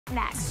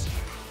next.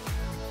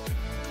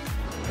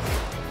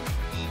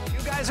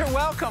 You guys are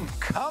welcome.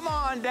 Come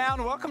on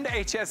down. Welcome to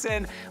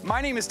HSN.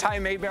 My name is Ty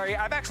Mayberry.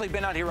 I've actually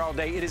been out here all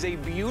day. It is a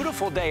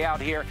beautiful day out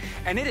here,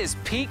 and it is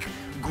peak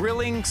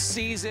grilling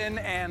season,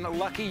 and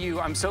lucky you,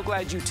 I'm so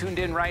glad you tuned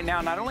in right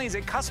now. Not only is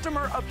it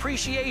Customer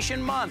Appreciation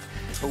Month,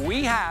 but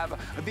we have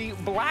the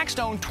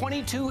Blackstone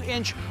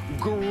 22-inch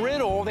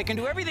griddle that can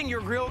do everything your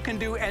grill can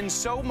do and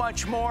so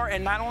much more.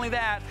 And not only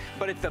that,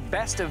 but it's the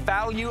best of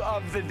value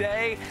of the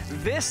day.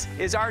 This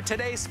is our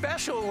today's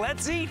special.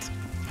 Let's eat.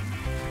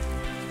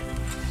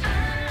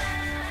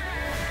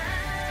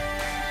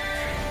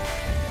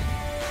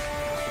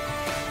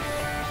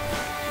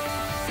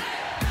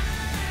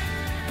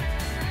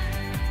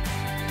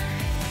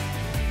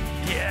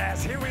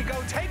 Yes, here we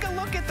go. Take a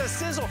look at the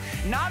sizzle.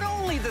 Not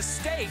only the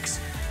steaks,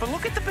 but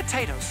look at the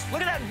potatoes.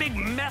 Look at that big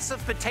mess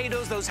of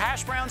potatoes, those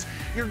hash browns.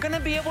 You're gonna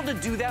be able to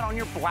do that on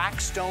your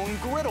Blackstone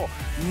griddle.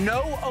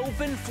 No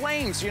open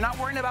flames. You're not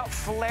worrying about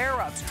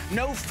flare-ups.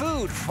 No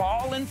food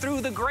falling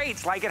through the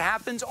grates like it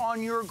happens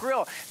on your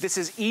grill. This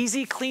is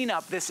easy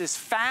cleanup. This is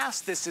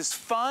fast. This is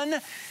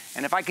fun.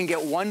 And if I can get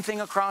one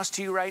thing across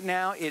to you right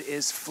now, it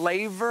is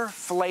flavor,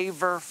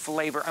 flavor,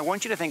 flavor. I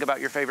want you to think about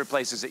your favorite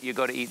places that you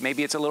go to eat.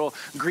 Maybe it's a little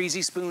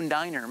greasy spoon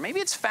diner.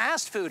 Maybe it's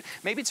fast food.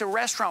 Maybe it's a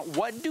restaurant.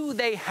 What do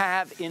they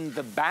have in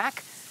the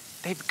back?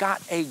 They've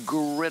got a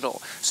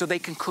griddle, so they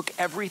can cook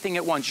everything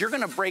at once. You're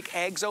gonna break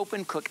eggs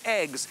open, cook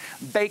eggs,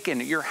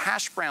 bacon, your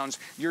hash browns,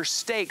 your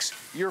steaks,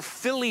 your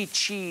Philly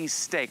cheese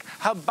steak,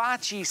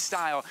 hibachi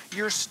style,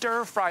 your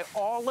stir fry,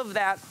 all of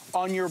that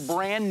on your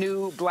brand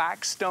new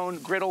Blackstone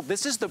griddle.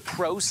 This is the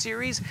Pro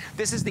Series.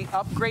 This is the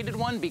upgraded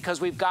one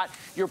because we've got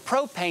your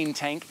propane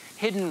tank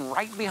hidden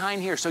right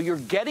behind here. So you're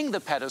getting the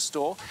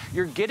pedestal,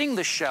 you're getting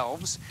the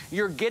shelves,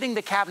 you're getting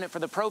the cabinet for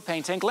the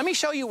propane tank. Let me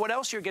show you what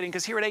else you're getting,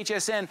 because here at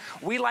HSN,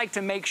 we like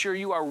to make sure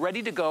you are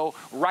ready to go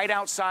right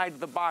outside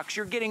the box.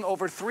 You're getting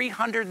over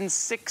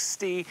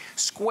 360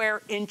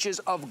 square inches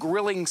of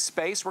grilling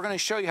space. We're gonna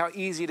show you how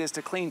easy it is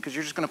to clean, because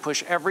you're just gonna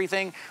push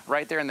everything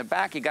right there in the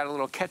back. You got a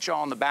little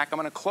catch-all in the back. I'm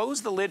gonna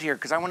close the lid here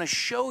because I wanna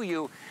show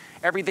you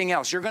everything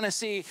else. You're gonna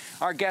see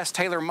our guest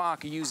Taylor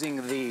Mock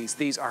using these.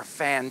 These are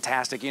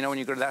fantastic. You know, when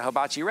you go to that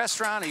hibachi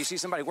restaurant or you see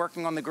somebody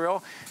working on the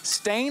grill,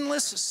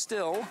 stainless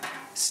steel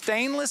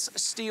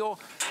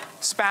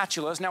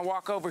spatulas. Now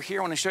walk over here.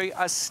 I wanna show you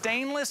a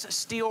stainless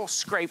steel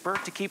scraper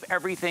to keep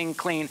everything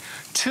clean.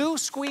 2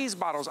 squeeze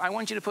bottles. I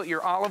want you to put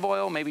your olive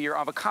oil, maybe your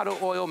avocado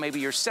oil, maybe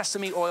your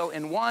sesame oil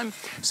in one,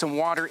 some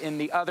water in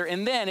the other.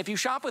 And then if you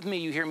shop with me,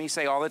 you hear me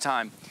say all the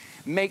time,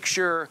 make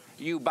sure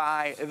you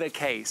buy the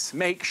case.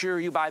 Make sure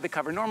you buy the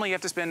cover. Normally you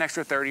have to spend an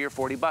extra 30 or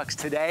 40 bucks.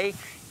 Today,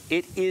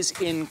 it is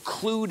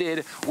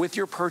included with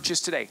your purchase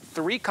today.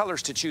 3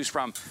 colors to choose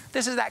from.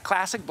 This is that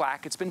classic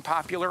black. It's been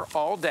popular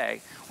all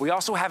day. We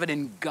also have it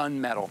in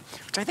gunmetal,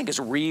 which I think is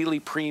really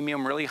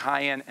premium, really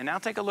high end. And now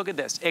take a look at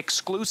this.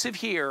 Exclusive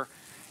here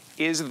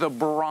is the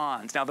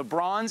bronze. Now the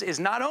bronze is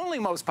not only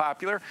most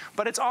popular,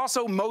 but it's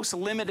also most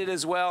limited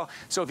as well.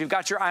 So if you've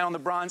got your eye on the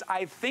bronze,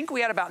 I think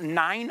we had about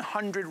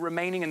 900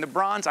 remaining in the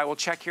bronze. I will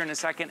check here in a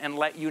second and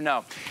let you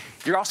know.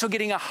 You're also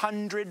getting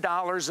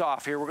 $100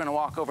 off. Here, we're gonna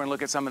walk over and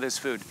look at some of this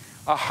food.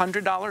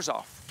 $100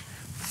 off.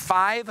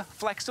 5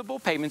 flexible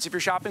payments. If you're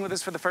shopping with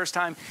us for the first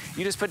time,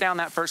 you just put down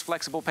that first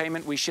flexible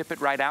payment. We ship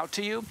it right out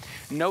to you.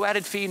 No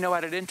added fee, no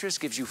added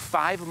interest. Gives you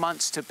 5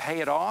 months to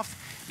pay it off.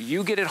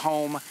 You get it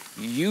home,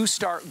 you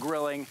start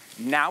grilling.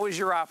 Now is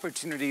your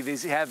opportunity.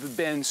 These have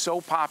been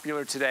so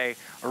popular today.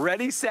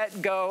 Ready,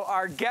 set, go.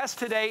 Our guest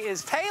today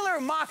is Taylor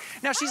Mock.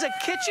 Now she's a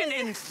kitchen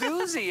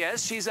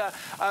enthusiast. She's a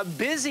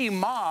busy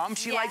mom.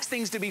 She likes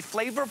things to be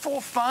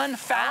flavorful, fun,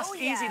 fast,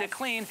 easy to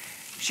clean.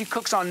 She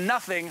cooks on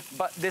nothing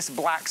but this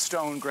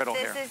Blackstone griddle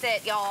here. This is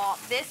it, y'all.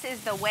 This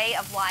is the way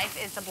of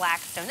life, is the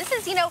Blackstone. This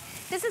is, you know,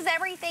 this is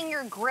everything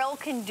your grill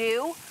can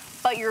do,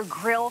 but your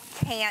grill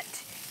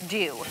can't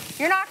do.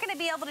 You're not gonna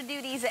be able to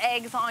do these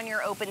eggs on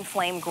your open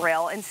flame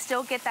grill and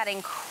still get that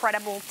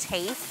incredible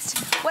taste.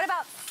 What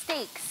about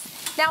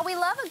steaks? Now, we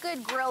love a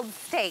good grilled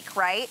steak,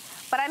 right?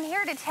 But I'm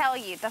here to tell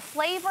you, the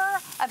flavor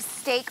of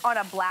steak on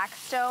a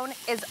Blackstone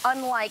is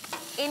unlike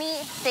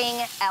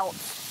anything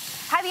else.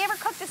 Have you ever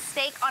cooked a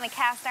steak on a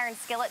cast iron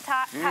skillet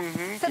top?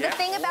 So the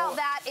thing about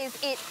that is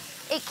it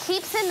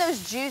keeps in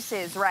those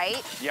juices,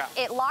 right? Yeah.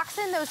 It locks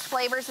in those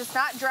flavors. It's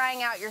not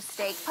drying out your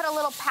steak. Put a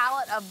little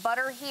palette of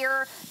butter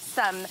here,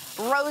 some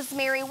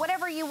rosemary,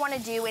 whatever you want to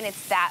do, and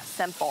it's that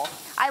simple.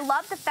 I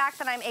love the fact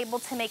that I'm able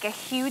to make a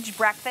huge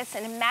breakfast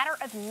in a matter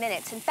of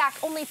minutes. In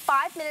fact, only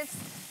 5 minutes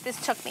this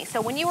took me.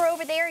 So when you were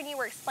over there and you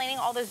were explaining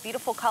all those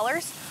beautiful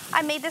colors,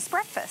 I made this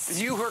breakfast.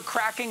 You were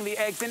cracking the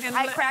eggs. And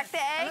I cracked the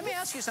eggs. Let me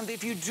ask you something.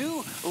 If you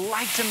do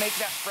like to make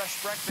that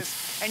fresh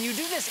breakfast, and you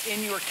do this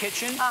in your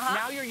kitchen,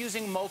 now you're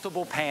using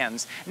multiple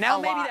pans. Now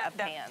maybe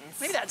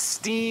that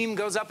steam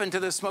goes up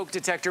into the smoke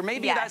detector.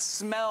 Maybe that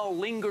smell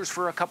lingers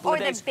for a couple of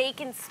days. Or the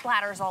bacon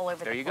splatters all over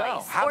the place. There you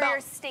go. Or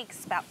your steak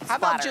splattering. How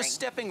about just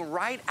stepping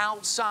right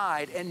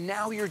outside, and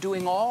now you're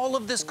doing all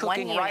of this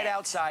cooking right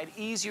outside.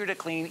 Easier to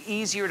clean,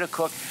 easier to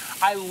cook.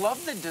 I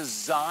love the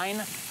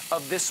design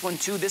of this one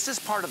too. This is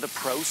part of the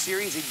Pro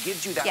Series. It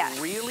gives you that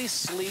really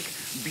sleek,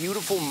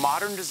 beautiful,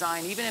 modern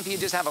design. Even if you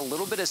just have a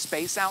little bit of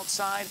space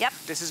outside,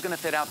 this is gonna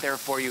fit out there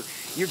for you.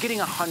 You're getting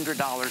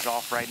 $100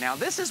 off right now.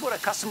 This is what a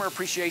Customer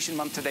Appreciation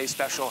Month Today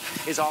special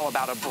is all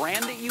about. A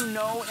brand that you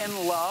know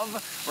and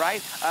love,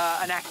 right?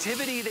 An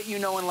activity that you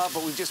know and love,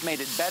 but we've just made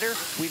it better.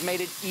 We've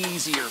made it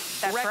easier.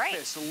 That's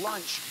Breakfast,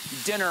 lunch,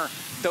 dinner,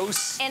 those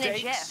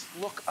steaks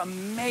look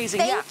amazing.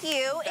 Thank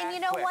you. And you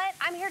know what?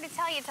 I'm here to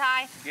tell you,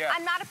 Ty,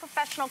 I'm not a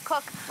professional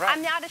cook.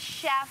 I'm not a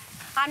chef.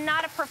 I'm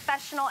not a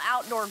professional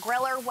outdoor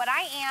griller. What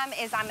I am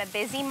is I'm a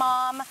busy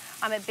mom.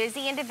 I'm a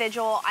busy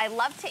individual. I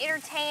love to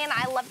entertain.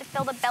 I love to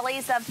fill the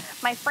bellies of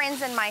my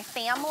friends and my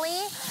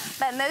family.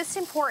 But most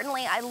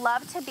importantly, I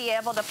love to be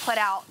able to put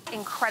out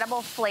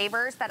incredible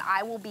flavors that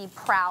I will be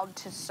proud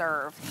to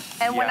serve.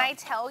 And when I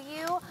tell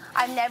you,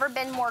 I've never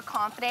been more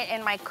confident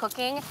in my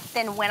cooking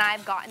than when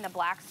I've gotten the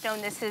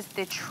Blackstone. This is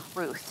the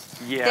truth.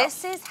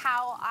 This is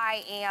how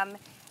I am.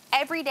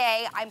 Every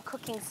day, I'm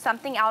cooking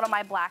something out of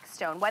my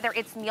Blackstone, whether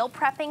it's meal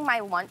prepping my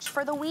lunch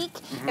for the week.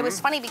 It was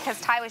funny because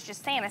Ty was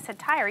just saying, I said,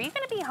 Ty, are you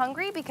gonna be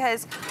hungry?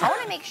 Because I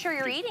wanna make sure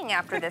you're eating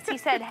after this. He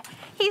said,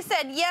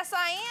 yes,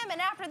 I am, and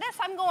after this,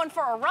 I'm going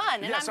for a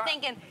run. And I'm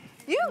thinking,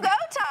 you go,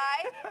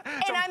 Ty.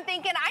 And I'm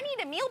thinking, I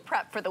need a meal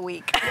prep for the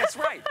week. That's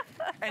right.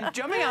 And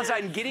jumping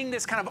outside and getting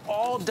this kind of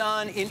all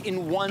done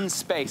in one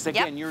space.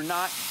 Again, you're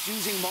not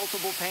using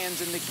multiple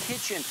pans in the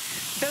kitchen.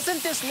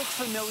 Doesn't this look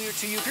familiar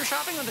to you? If you're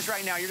shopping on this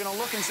right now, you're gonna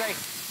look and say,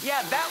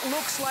 yeah, that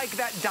looks like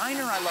that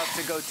diner I love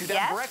to go to,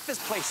 that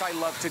breakfast place I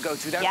love to go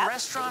to, that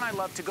restaurant I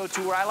love to go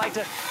to, where I like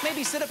to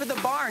maybe sit up at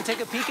the bar and take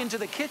a peek into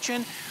the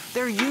kitchen.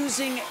 They're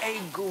using a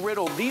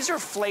griddle. These are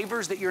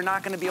flavors that you're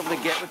not gonna be able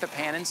to get with the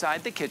pan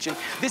inside the kitchen.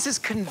 This is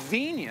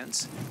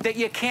convenience that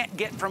you can't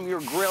get from your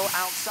grill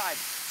outside.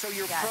 So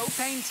your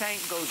propane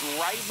tank goes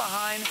right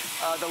behind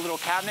the little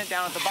cabinet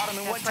down at the bottom.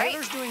 And what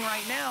Taylor's doing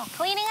right now,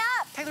 cleaning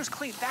up. Taylor's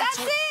clean. That's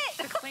what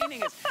the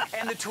cleaning is.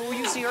 And the tool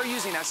you see her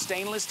using, that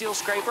stainless steel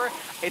scraper,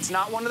 it's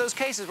not one of those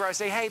cases where I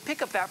say, hey,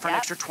 pick up that for an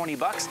extra 20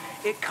 bucks.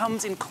 It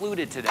comes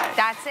included today.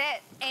 That's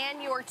it.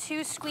 And your 2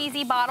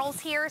 squeezy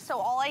bottles here. So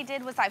all I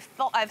did was I've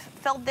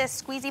filled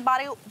this squeezy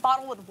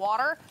bottle with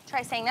water.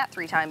 Try saying that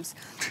 3 times.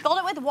 Filled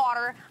it with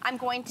water. I'm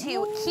going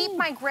to keep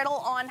my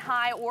griddle on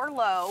high or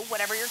low,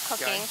 whatever you're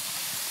cooking.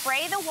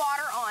 Spray the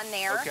water on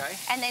there,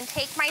 and then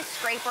take my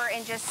scraper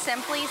and just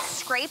simply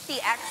scrape the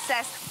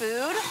excess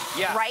food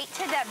right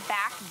to the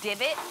back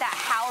divot that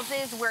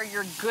houses where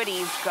your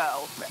goodies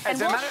go. And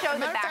we'll show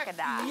the back of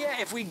that. Yeah,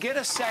 if we get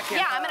a second.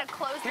 Yeah, I'm gonna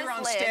close this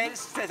lid.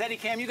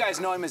 Steadicam, you guys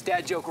know him as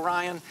Dad Joke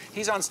Ryan.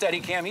 He's on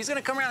Steadicam. He's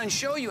gonna come around and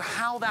show you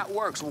how that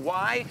works,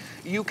 why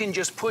you can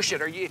just push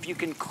it, or if you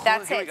can close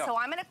it. That's it, so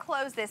I'm gonna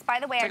close this. By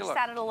the way, I just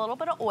added a little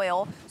bit of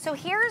oil. So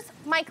here's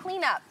my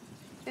cleanup.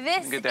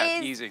 This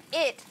is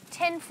it.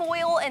 Tin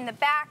foil in the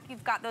back.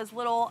 You've got those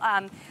little,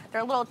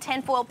 they're little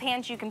tin foil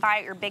pans you can buy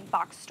at your big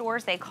box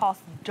stores. They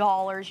cost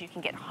dollars. You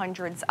can get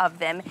hundreds of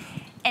them.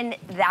 And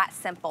that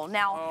simple.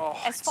 Now,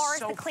 as far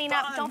as the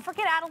cleanup, don't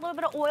forget add a little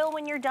bit of oil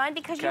when you're done,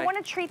 because you want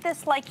to treat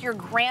this like your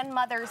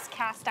grandmother's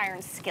cast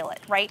iron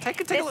skillet, right? Take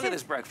a look at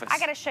this breakfast. I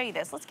got to show you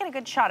this. Let's get a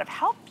good shot of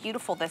how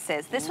beautiful this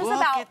is. This was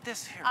about,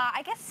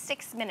 I guess,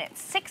 6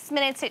 minutes. 6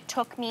 minutes it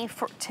took me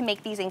to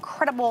make these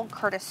incredible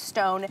Curtis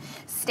Stone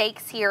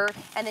steaks here.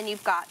 And then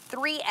you've got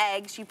 3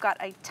 eggs. You've got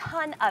a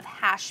ton of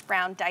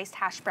diced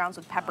hash browns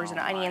with peppers and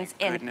onions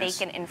and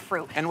bacon and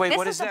fruit. And wait,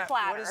 what is that?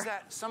 What is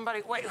that?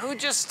 Somebody, wait, who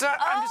just,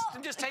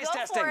 I'm just taste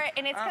testing. Go for it,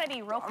 and it's going to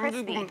be real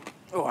crispy.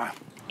 Oh,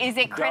 is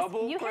it crispy?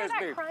 You hear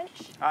that crunch?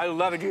 I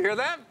love it. You hear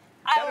that?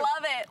 I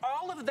love it.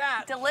 All of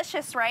that.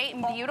 Delicious, right?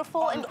 And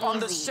beautiful and easy.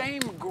 On the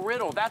same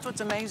griddle. That's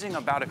what's amazing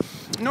about it.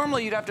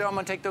 Normally, you'd have to, I'm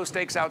going to take those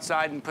steaks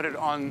outside and put it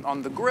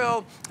on the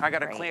grill. I got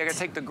to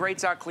take the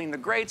grates out, clean the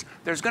grates.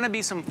 There's going to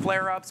be some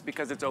flare-ups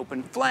because it's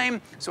open flame,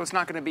 so it's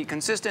not going to be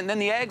consistent. And then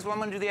the eggs, well, I'm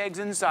going to do the eggs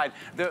inside.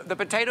 The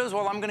potatoes,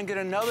 well, I'm going to get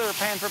another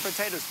pan for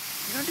potatoes.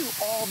 You're going to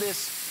do all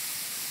this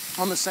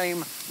on the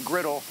same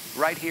griddle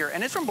right here.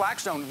 And it's from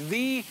Blackstone,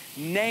 the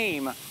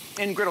name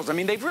in griddles. I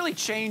mean, they've really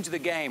changed the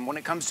game when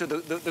it comes to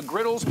the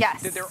griddles that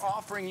they're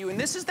offering you. And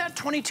this is that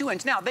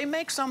 22-inch. Now, they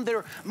make some that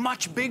are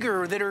much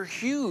bigger, that are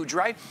huge,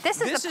 right?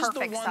 This is the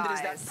one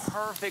that is that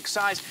perfect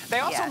size. They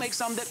also make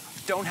some that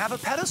don't have a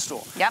pedestal.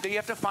 So you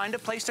have to find a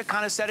place to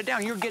kind of set it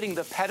down. You're getting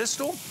the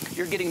pedestal.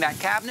 You're getting that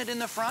cabinet in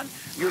the front.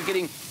 You're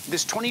getting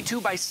this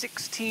 22 by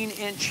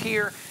 16-inch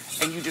here.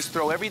 And you just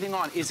throw everything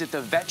on. Is it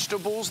the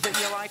vegetables that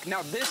you like?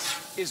 Now,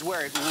 this is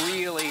where it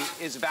really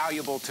is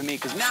valuable to me,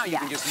 because now you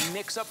can just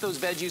mix up those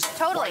veggies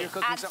while you're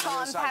cooking something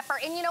on the side. Add salt and pepper.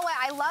 And you know what?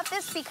 I love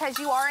this because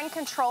you are in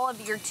control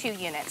of your 2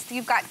 units.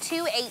 You've got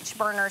 2 H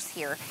burners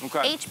here.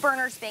 H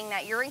burners being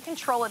that you're in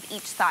control of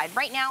each side.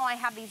 Right now, I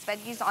have these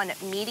veggies on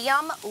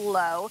medium,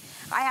 low.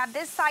 I have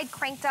this side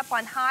cranked up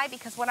on high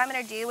because what I'm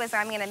going to do is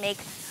I'm going to make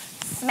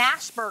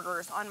smash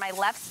burgers on my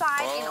left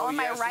side, and on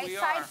my right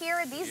side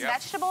here, these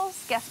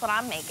vegetables, guess what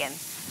I'm making?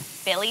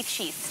 Philly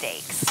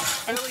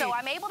cheesesteaks. And so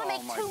I'm able to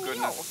make 2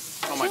 meals.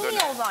 2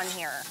 meals on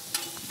here.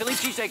 Philly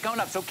cheesesteak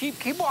coming up. So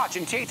keep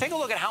watching. Take a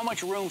look at how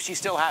much room she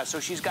still has. So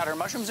she's got her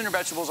mushrooms and her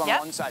vegetables on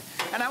one side.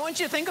 And I want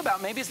you to think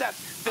about, maybe it's that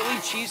Philly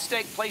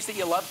cheesesteak place that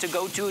you love to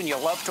go to and you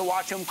love to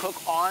watch them cook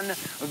on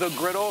the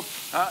griddle.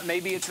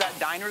 Maybe it's that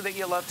diner that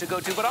you love to go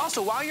to. But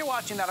also, while you're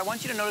watching that, I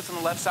want you to notice on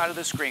the left side of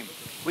the screen,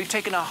 we've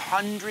taken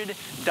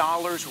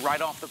 $100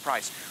 right off the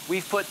price.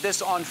 We've put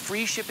this on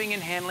free shipping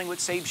and handling,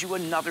 which saves you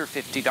another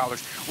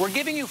 $50. We're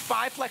giving you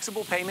 5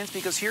 flexible payments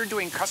because here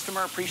during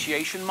Customer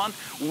Appreciation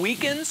Month,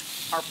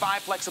 weekends are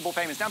 5 flexible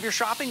payments. Now, if you're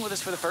shopping with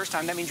us for the first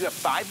time, that means you have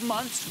 5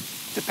 months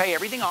to pay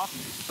everything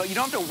off, but you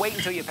don't have to wait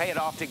until you pay it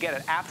off to get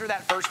it. After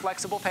that first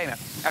flexible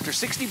payment, after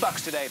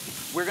 $60 today,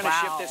 we're going to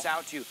ship this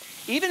out to you.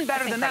 Even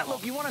better than that,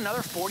 look, you want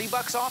another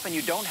 $40 off and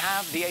you don't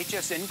have the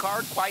HSN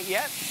card quite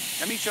yet?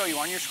 Let me show you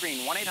on your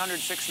screen,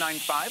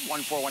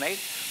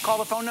 1-800-695-1418. Call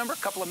the phone number, a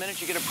couple of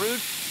minutes, you get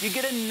approved. You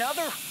get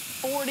another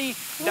 $40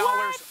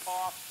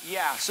 off.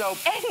 Yeah, so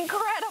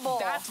incredible.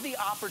 That's the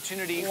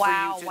opportunity for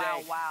you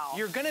today. Wow.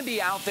 You're going to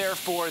be out there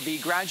for the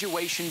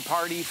graduation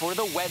party, for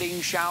the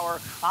wedding shower,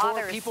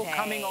 for people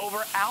coming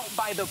over out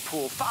by the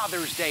pool,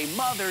 Father's Day,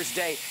 Mother's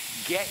Day.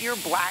 Get your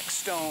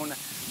Blackstone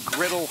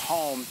griddle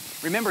home.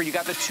 Remember, you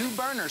got the 2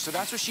 burners, so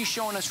that's what she's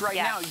showing us right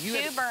now.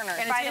 2 burners.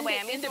 And by the way,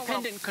 I'm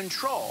independent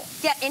control.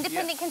 Yeah,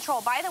 independent control.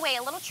 By the way,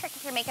 a little trick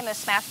if you're making those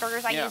smash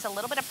burgers, I use a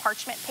little bit of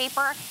parchment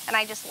paper and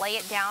I just lay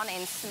it down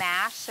and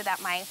smash so that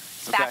my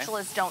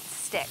spatulas don't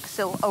stick.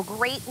 So a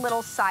great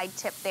little side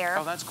tip there.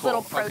 Oh, that's cool.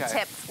 Little pro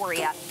tip for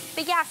you.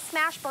 But yeah,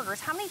 smash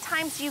burgers. How many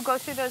times do you go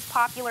through those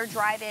popular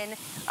drive-in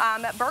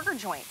burger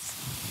joints?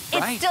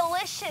 It's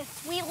delicious.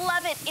 We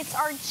love it. It's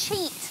our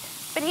cheat.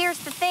 But here's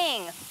the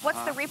thing. What's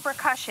the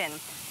repercussion?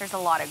 There's a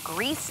lot of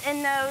grease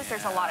in those.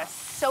 There's a lot of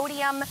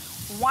sodium.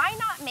 Why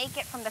not make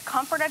it from the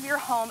comfort of your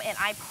home? And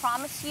I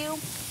promise you,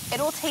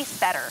 it'll taste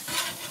better.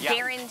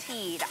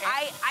 Guaranteed.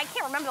 I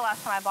can't remember the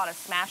last time I bought a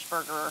smash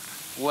burger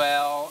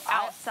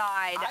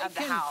outside of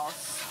the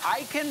house.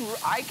 I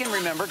can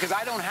remember because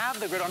I don't have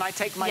the griddle and I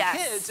take my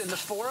kids and the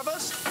 4 of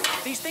us.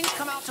 These things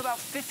come out to about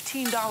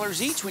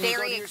 $15 each when you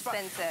go to your spot.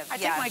 Very expensive. I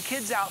take my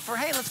kids out for,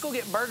 hey, let's go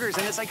get burgers,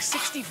 and it's like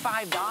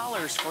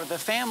 $65 for the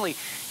family.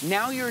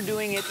 Now you're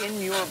doing it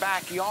in your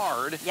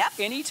backyard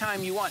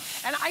anytime you want.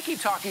 And I keep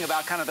talking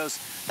about kind of those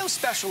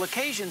special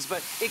occasions,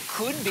 but it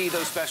could be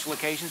those special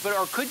occasions, or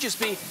it could just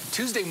be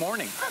Tuesday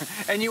morning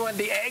and you want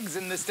the eggs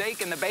and the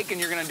steak and the bacon,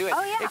 you're going to do it.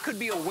 It could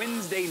be a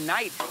Wednesday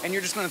night and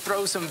you're just going to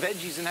throw some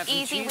veggies and have some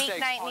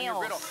cheesesteaks on your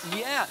griddle.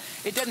 Yeah,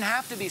 it doesn't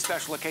have to be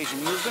special occasion.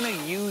 You're going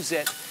to use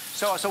it.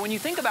 So when you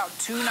think about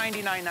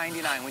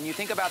 $299.99, when you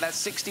think about that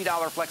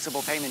 $60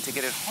 flexible payment to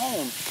get it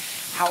home,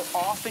 how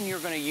often you're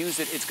going to use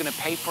it, it's going to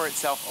pay for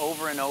itself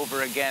over and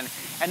over again.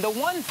 And the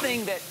one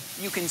thing that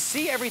you can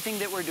see everything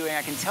that we're doing,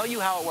 I can tell you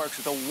how it works,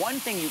 but the one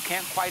thing you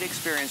can't quite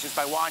experience just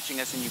by watching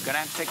us, and you're going to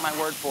have to take my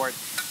word for it,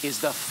 is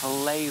the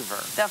flavor.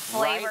 The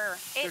flavor.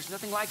 There's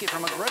nothing like it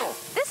from a griddle.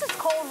 This is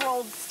cold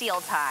rolled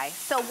steel tie.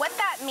 So what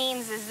that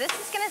means is this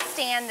is going to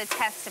stand the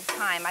test of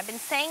time. I've been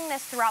saying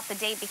this throughout the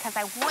day because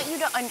I want you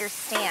to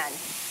understand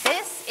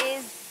this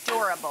is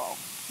durable.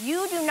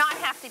 You do not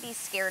have to be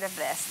scared of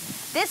this.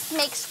 This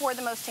makes for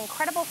the most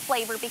incredible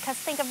flavor because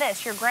think of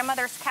this, your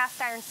grandmother's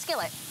cast iron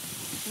skillet.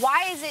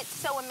 Why is it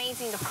so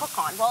amazing to cook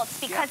on? Well, it's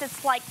because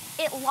it's like,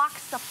 it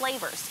locks the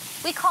flavors.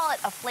 We call it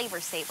a flavor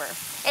saver.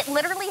 It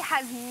literally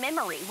has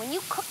memory. When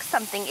you cook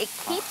something, it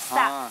keeps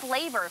that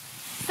flavor.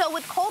 So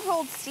with cold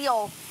rolled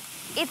steel,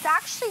 it's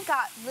actually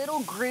got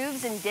little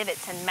grooves and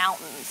divots and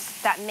mountains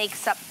that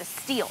makes up the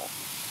steel.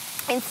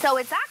 And so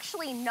it's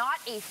actually not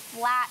a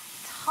flat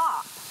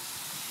top.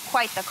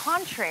 Quite the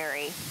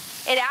contrary.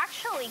 It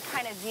actually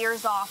kind of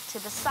veers off to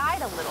the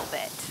side a little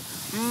bit.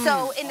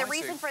 And the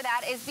reason for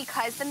that is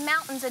because the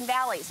mountains and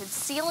valleys, it's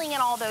sealing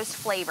in all those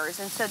flavors.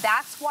 And so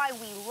that's why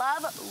we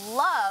love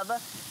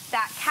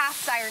that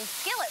cast iron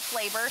skillet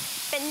flavor.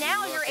 But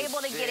now you're able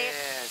to get it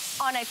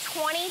on a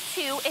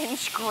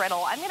 22-inch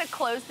griddle. I'm going to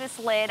close this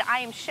lid.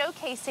 I am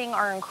showcasing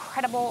our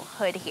incredible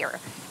hood here.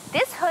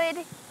 This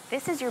hood,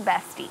 this is your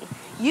bestie.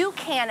 You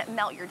can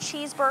melt your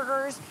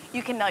cheeseburgers.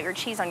 You can melt your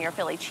cheese on your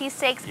Philly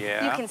cheesesteaks.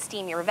 You can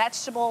steam your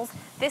vegetables.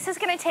 This is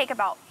going to take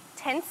about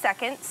 10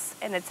 seconds,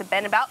 and it's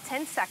been about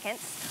 10 seconds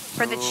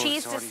for the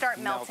cheese to start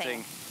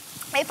melting.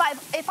 If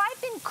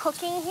I've been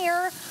cooking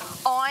here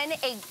on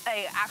a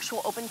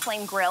actual open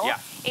flame grill,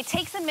 it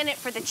takes a minute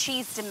for the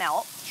cheese to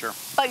melt.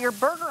 But your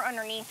burger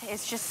underneath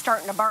is just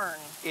starting to burn.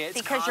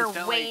 Because you're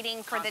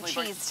waiting for the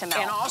cheese to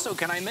melt. And also,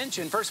 can I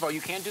mention, first of all,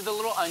 you can't do the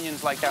little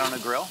onions like that on the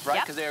grill, right?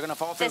 Because they're going to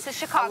fall through. This is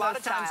Chicago style. A lot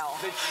of times,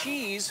 the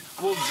cheese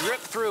will drip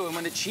through, and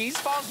when the cheese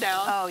falls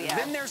down,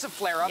 then there's a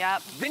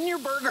flare-up. Then your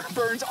burger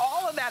burns.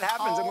 All of that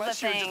happens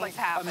unless you're just like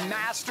a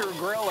master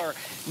griller.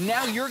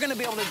 Now you're going to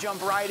be able to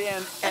jump right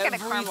in.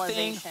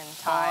 Everything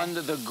on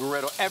the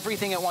griddle.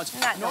 Everything at once.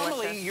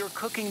 Normally, you're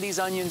cooking these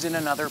onions in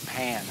another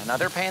pan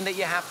that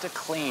you have to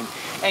clean.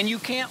 And you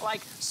can't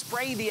like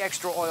spray the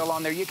extra oil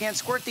on there. You can't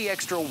squirt the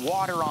extra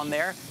water on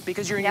there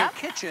because you're in your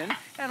kitchen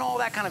and all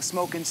that kind of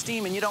smoke and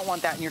steam, and you don't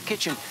want that in your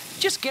kitchen.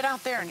 Just get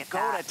out there and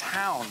go to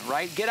town,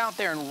 right? Get out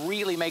there and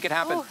really make it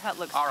happen. Ooh, that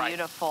looks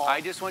beautiful.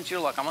 I just want you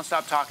to look. I'm gonna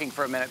stop talking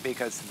for a minute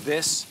because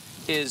this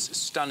is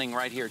stunning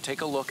right here.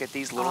 Take a look at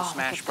these little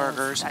smash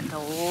burgers. That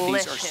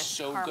delicious these are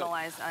so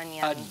caramelized good.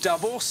 onions. A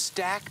double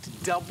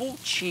stacked, double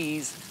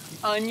cheese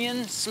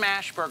onion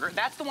smash burger.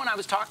 That's the one I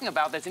was talking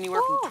about that's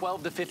anywhere from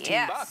 12 to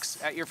 15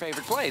 bucks at your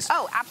favorite place.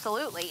 Oh,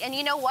 absolutely. And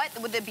you know what?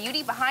 With the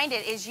beauty behind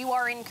it is you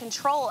are in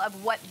control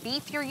of what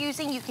beef you're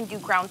using. You can do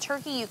ground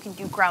turkey, you can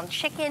do ground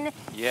chicken.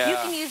 Yeah. You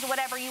can use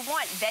whatever you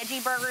want.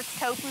 Veggie burgers,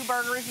 tofu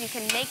burgers, you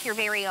can make your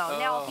very own.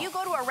 Now, if you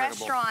go to a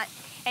restaurant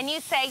and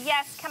you say,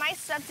 yes, can I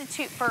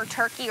substitute for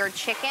turkey or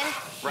chicken?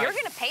 You're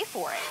going to pay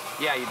for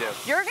it. Yeah, you do.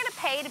 You're going to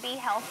pay to be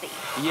healthy.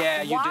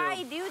 Yeah, you do.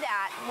 Why do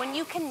that when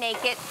you can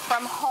make it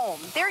from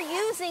home? They're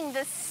using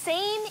the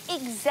same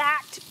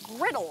exact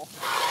griddle.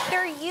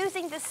 They're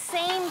using the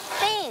same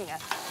thing.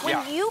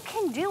 When you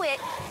can do it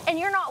and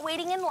you're not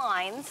waiting in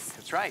lines.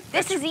 That's right.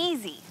 This is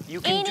easy. You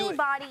can do it.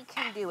 Anybody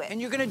can do it.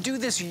 And you're gonna do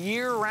this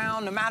year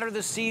round, no matter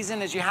the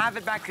season, as you have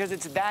it back, because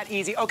it's that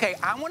easy. Okay,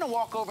 I wanna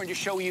walk over and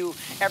just show you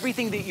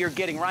everything that you're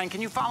getting. Ryan,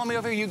 can you follow me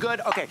over here? You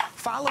good? Okay,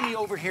 follow me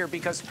over here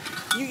because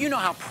you know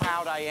how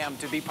proud I am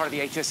to be part of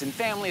the HSN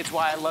family. It's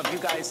why I love you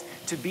guys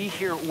to be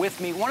here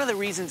with me. One of the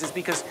reasons is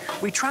because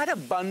we try to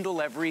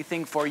bundle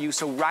everything for you.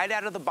 So right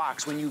out of the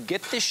box, when you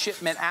get this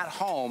shipment at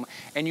home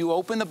and you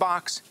open the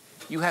box,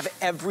 you have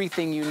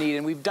everything you need,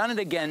 and we've done it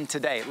again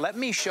today. Let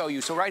me show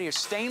you. So right here,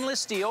 stainless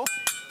steel.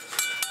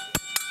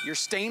 Your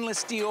stainless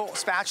steel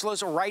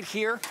spatulas are right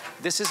here.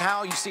 This is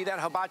how you see that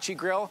hibachi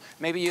grill.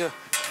 Maybe you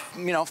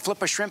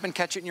flip a shrimp and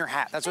catch it in your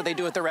hat. That's what they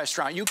do at the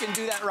restaurant. You can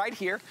do that right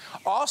here.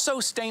 Also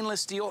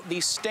stainless steel,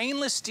 the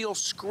stainless steel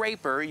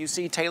scraper, you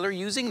see Taylor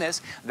using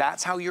this,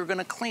 that's how you're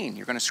gonna clean.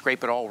 You're gonna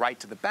scrape it all right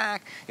to the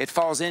back. It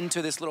falls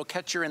into this little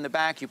catcher in the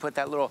back. You put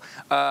that little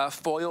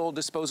foil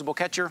disposable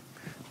catcher,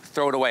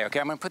 throw it away, okay?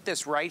 I'm gonna put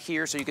this right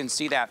here so you can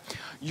see that.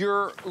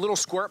 Your little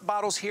squirt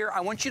bottles here, I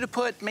want you to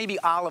put maybe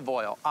olive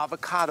oil,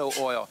 avocado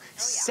oil,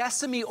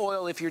 sesame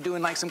oil if you're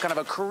doing like some kind of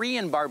a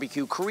Korean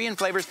barbecue, Korean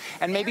flavors,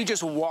 and maybe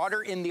just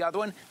water in the other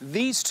one.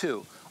 These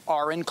two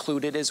are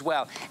included as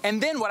well.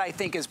 And then what I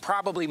think is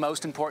probably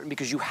most important,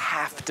 because you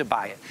have to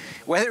buy it.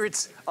 Whether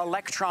it's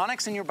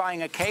electronics and you're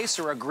buying a case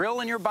or a grill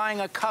and you're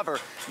buying a cover,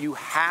 you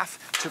have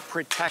to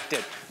protect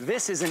it.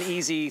 This is an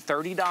easy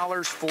 $30,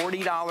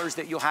 $40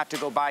 that you'll have to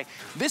go buy.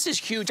 This is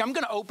huge. I'm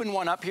gonna open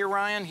one up here,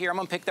 Ryan. Here, I'm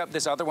gonna pick up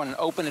this other one and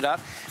open it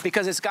up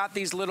because it's got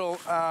these little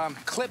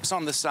clips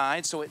on the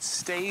side so it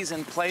stays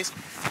in place.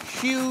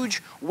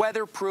 Huge,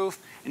 weatherproof.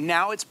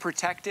 Now it's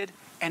protected,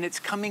 and it's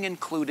coming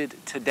included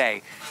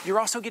today. You're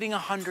also getting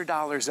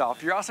 $100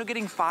 off. You're also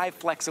getting 5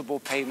 flexible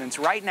payments.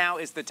 Right now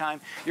is the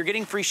time. You're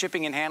getting free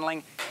shipping and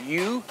handling.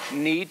 You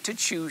need to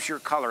choose your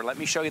color. Let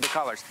me show you the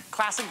colors.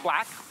 Classic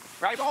black,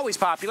 right? Always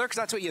popular, because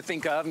that's what you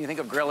think of. You think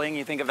of grilling,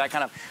 you think of that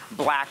kind of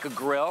black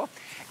grill.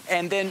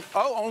 And then,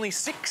 only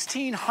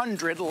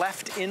 1,600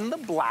 left in the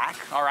black,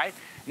 all right?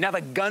 Now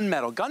the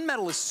gunmetal.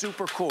 Gunmetal is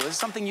super cool. This is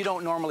something you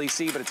don't normally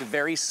see, but it's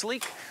very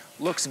sleek.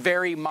 Looks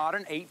very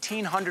modern,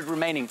 1,800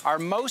 remaining. Our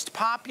most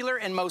popular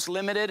and most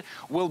limited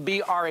will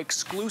be our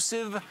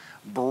exclusive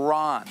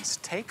bronze.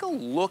 Take a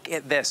look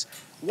at this.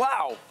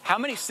 Wow, how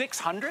many,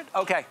 600?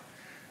 Okay.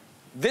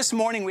 This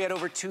morning we had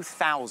over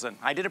 2,000.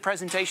 I did a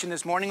presentation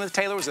this morning with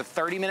Taylor. It was a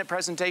 30-minute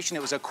presentation.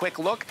 It was a quick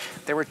look.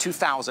 There were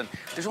 2,000.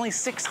 There's only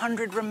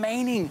 600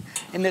 remaining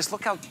in this.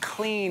 Look how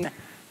clean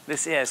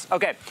this is.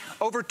 Okay,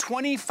 over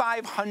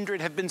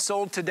 2,500 have been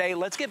sold today.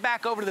 Let's get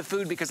back over to the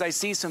food because I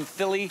see some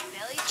Philly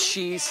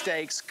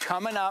cheesesteaks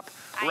coming up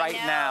right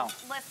now.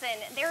 Listen,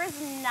 there is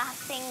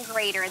nothing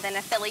greater than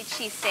a Philly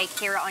cheesesteak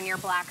here on your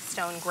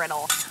Blackstone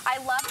griddle. I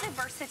love the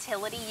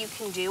versatility you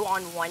can do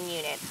on one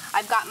unit.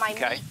 I've got my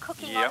meat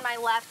cooking on my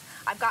left.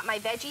 I've got my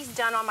veggies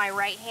done on my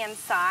right-hand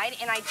side,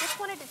 and I just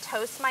wanted to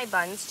toast my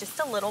buns just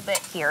a little bit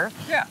here.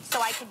 Yeah.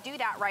 So I could do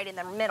that right in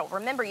the middle.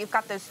 Remember, you've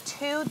got those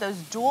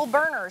dual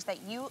burners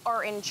that you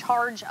are in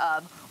charge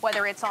of.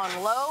 Whether it's on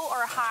low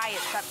or high,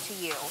 it's up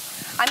to you.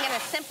 I'm gonna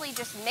simply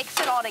just mix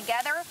it all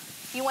together.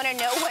 If you wanna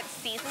know what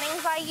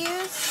seasonings I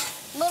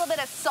use, a little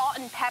bit of salt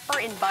and pepper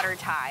in butter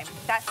time.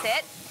 That's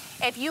it.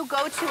 If you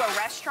go to a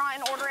restaurant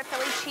and order a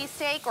Philly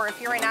cheesesteak, or if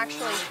you're in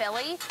actually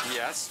Philly,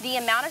 the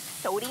amount of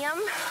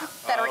sodium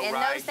that are in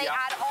those, they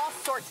add all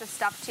sorts of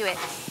stuff to it.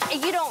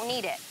 You don't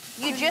need it.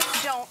 You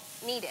just don't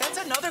need it.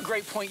 That's another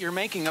great point you're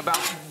making about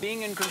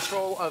being in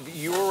control of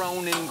your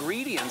own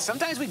ingredients.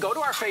 Sometimes we go to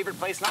our favorite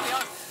place, not be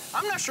honest,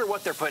 I'm not sure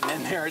what they're putting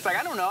in there. It's like,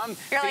 I don't know.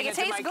 You're like, it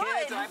tastes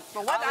good,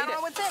 but I don't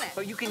know what's in it.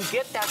 But you can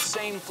get that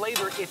same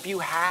flavor if you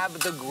have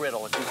the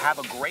griddle. If you have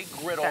a great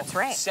griddle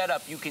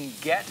setup, you can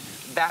get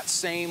that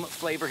same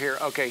flavor here.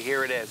 Okay,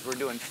 here it is. We're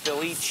doing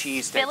Philly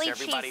cheesesteaks,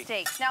 everybody.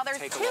 Philly cheesesteaks. Now,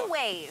 there's two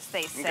ways,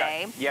 they say.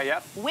 Okay. Yeah, yeah.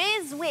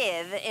 Whiz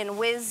with and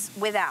whiz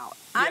without.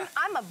 Yeah.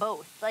 I'm a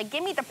both. Like,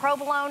 give me the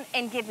provolone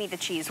and give me the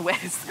cheese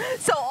whiz.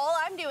 So all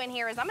I'm doing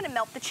here is I'm gonna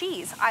melt the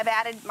cheese. I've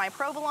added my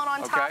provolone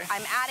on top.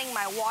 I'm adding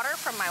my water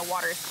from my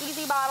water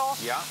squeezy bottle.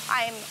 Yeah.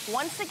 I'm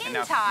once again,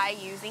 Ty,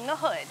 using the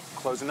hood.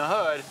 Closing the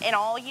hood. And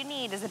all you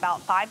need is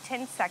about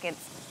 5-10 seconds.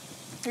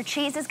 Your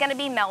cheese is gonna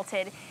be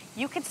melted.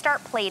 You could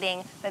start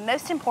plating, but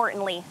most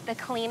importantly, the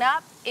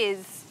cleanup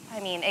is, I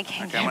mean, it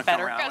can't get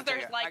better because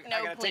there's like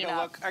no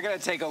cleanup. I gotta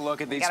take a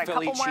look at these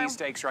Philly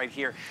cheesesteaks right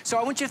here. So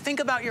I want you to think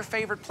about your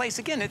favorite place.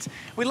 Again,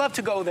 we love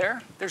to go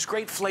there. There's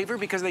great flavor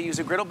because they use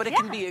a griddle, but it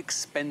can be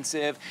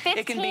expensive.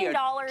 It can be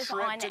 $15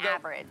 on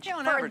average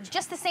for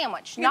just the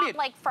sandwich, not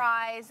like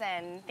fries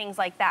and things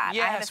like that.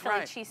 Yes, I have a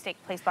Philly cheesesteak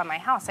place by my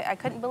house. I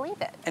couldn't believe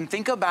it. And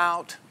think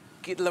about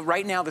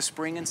right now, the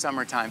spring and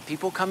summertime,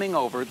 people coming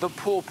over, the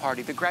pool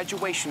party, the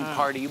graduation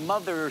party,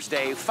 Mother's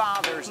Day,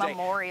 Father's Day,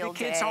 Memorial the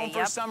kids Day, home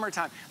for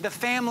summertime, the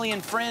family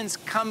and friends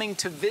coming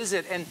to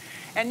visit. And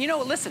you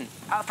know, listen,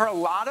 for a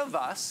lot of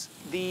us,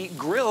 the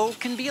grill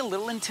can be a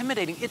little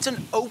intimidating. It's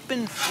an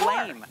open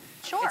flame.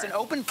 Sure. It's an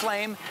open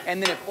flame,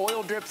 and then if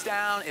oil drips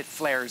down, it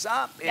flares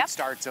up, it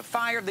starts a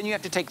fire, then you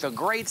have to take the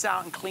grates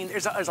out and clean.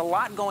 There's a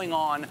lot going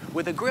on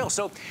with a grill.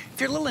 So if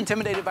you're a little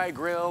intimidated by a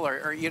grill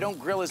or you don't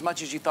grill as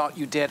much as you thought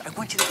you did, I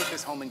want you to get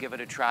this home and give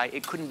it a try.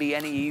 It couldn't be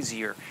any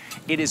easier.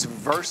 It is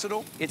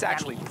versatile. It's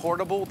actually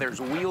portable.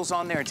 There's wheels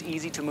on there. It's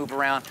easy to move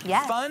around.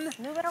 Fun,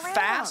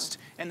 fast,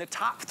 and the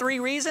top 3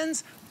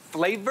 reasons: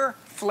 flavor,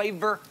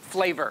 flavor,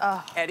 flavor.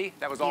 Oh, Eddie,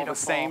 that was all the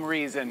same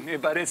reason,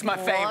 but it's my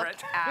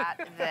favorite. Look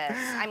at this.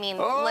 I mean,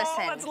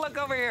 listen. Let's look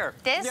over here.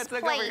 This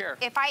plate,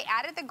 if I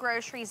added the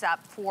groceries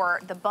up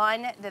for the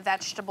bun, the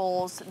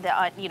vegetables, the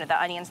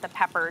onions, the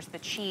peppers, the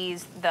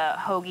cheese, the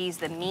hoagies,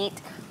 the meat,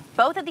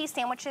 both of these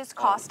sandwiches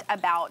cost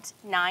about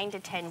 $9 to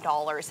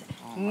 $10,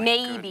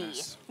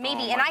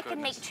 maybe. And I could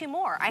make 2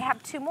 more. I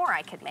have 2 more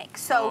I could make.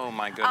 So,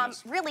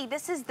 really,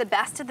 this is the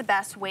best of the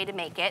best way to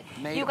make it.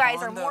 You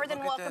guys are more than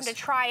welcome to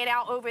try it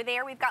out over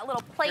there. We've got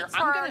little plates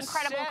for our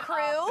incredible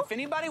crew. If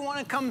anybody want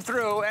to come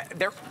through,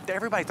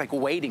 everybody's like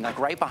waiting, like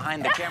right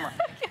behind the camera.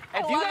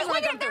 If you guys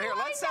want to come through here,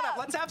 let's set up.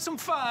 Let's have some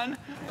fun.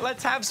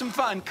 Let's have some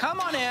fun. Come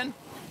on in.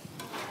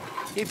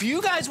 If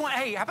you guys want,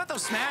 hey, how about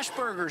those smash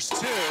burgers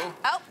too?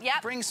 Oh,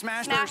 yep. Bring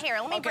smash burgers. Here,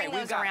 let me bring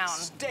those around.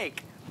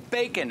 Steak,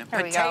 bacon,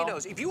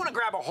 potatoes. If you want to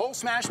grab a whole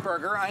smash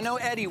burger, I know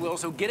Eddie will,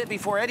 so get it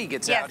before Eddie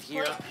gets out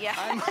here.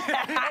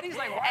 Eddie's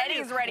like, why are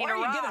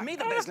you giving me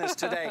the business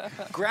today?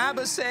 Grab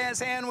a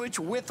sandwich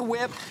with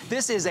whip.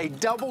 This is a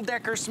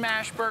double-decker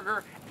smash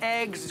burger.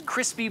 Eggs,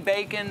 crispy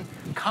bacon.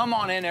 Come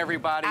on in,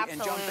 everybody,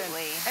 and jump in.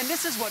 And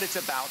this is what it's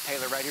about,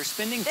 Taylor, right here.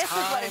 Spending time. This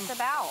is what it's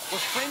about.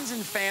 With friends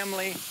and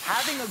family,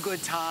 having a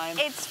good time.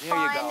 It's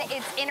fun,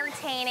 it's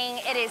entertaining,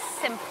 it is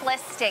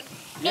simplistic.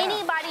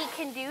 Anybody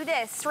can do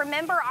this.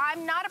 Remember,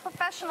 I'm not a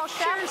professional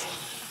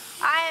chef.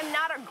 I am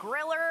not a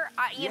griller.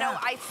 You know,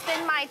 I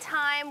spend my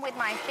time with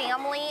my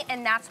family,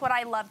 and that's what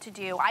I love to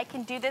do. I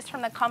can do this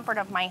from the comfort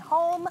of my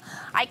home.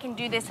 I can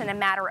do this in a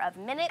matter of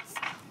minutes.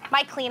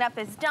 My cleanup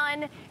is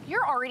done.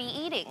 You're already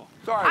eating.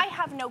 I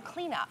have no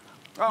cleanup.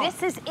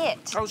 This is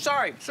it. Oh,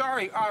 sorry.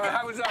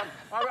 I was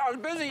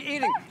busy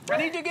eating. I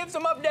need to give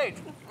some updates.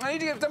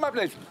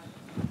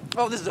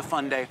 Oh, this is a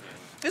fun day.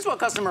 This is what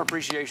customer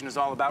appreciation is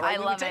all about, right?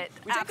 I love it.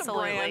 We take a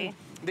brand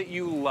that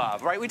you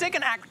love, right? We take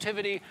an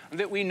activity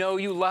that we know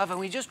you love and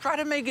we just try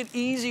to make it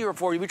easier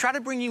for you. We try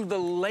to bring you the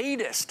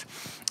latest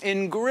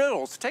in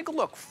grills. Take a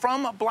look.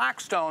 From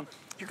Blackstone,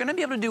 you're gonna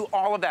be able to do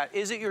all of that.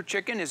 Is it your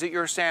chicken? Is it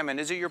your salmon?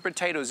 Is it your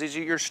potatoes? Is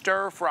it your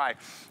stir fry?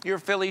 Your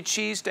Philly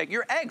cheesesteak?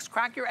 Your eggs?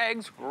 Crack your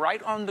eggs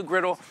right on the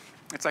griddle.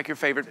 It's like your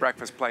favorite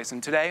breakfast place.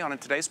 And today, on a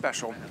Today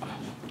Special,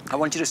 I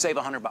want you to save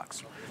 $100.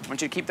 I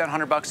want you to keep that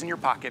 $100 in your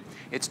pocket.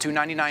 It's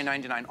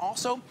 $299.99.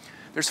 Also,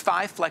 there's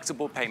 5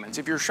 flexible payments.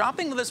 If you're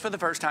shopping with us for the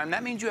first time,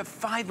 that means you have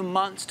 5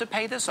 months to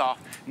pay this off.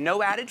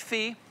 No added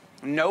fee,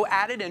 no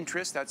added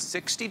interest. That's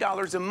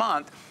 $60 a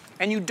month.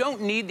 And you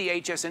don't need the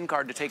HSN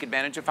card to take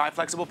advantage of 5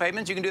 flexible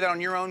payments. You can do that on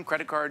your own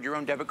credit card, your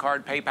own debit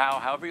card, PayPal,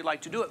 however you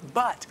like to do it.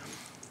 But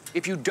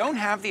if you don't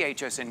have the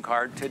HSN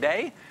card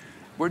today,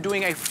 we're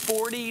doing a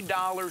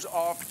 $40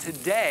 off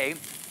today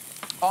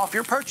off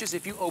your purchase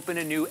if you open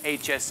a new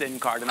HSN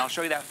card. And I'll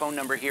show you that phone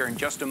number here in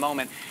just a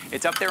moment.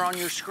 It's up there on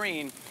your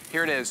screen.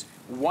 Here it is,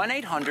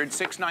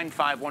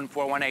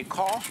 1-800-695-1418.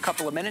 Call, a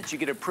couple of minutes, you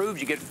get approved,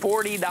 you get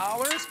 $40.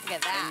 Look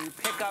at that. And you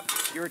pick up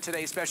your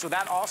Today Special.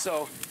 That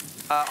also,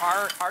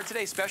 our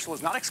Today Special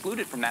is not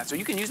excluded from that, so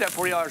you can use that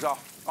 $40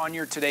 off on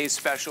your today's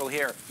special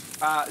here.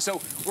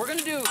 So we're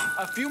gonna do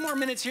a few more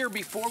minutes here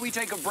before we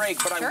take a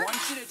break, but I want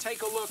you to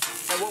take a look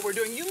at what we're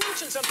doing. You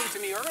mentioned something to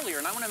me earlier,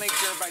 and I wanna make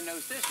sure everybody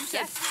knows this. You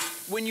said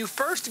when you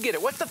first get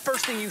it, what's the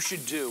first thing you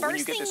should do when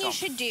you get this home? First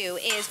thing you should do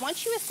is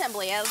once you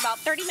assemble it, about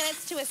 30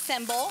 minutes to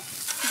assemble,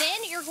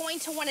 then you're going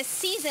to wanna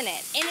season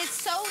it. And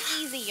it's so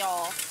easy,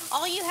 y'all.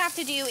 All you have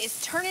to do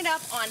is turn it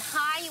up on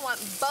high. You want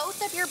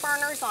both of your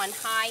burners on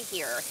high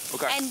here.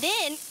 Okay. And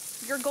then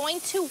you're going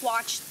to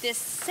watch this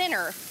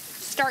center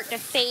start to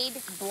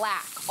fade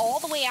black all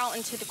the way out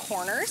into the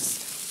corners.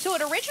 So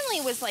it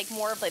originally was like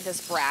more of like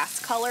this brass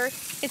color.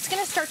 It's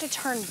gonna start to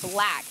turn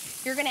black.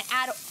 You're gonna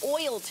add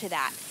oil to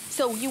that.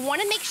 So you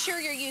wanna make sure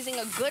you're using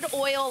a good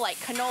oil like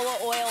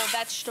canola oil,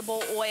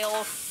 vegetable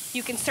oil.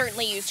 You can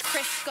certainly use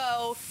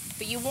Crisco,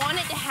 but you want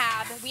it to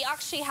have, we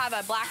actually have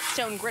a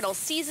Blackstone Griddle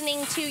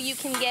seasoning too you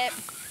can get.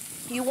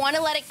 You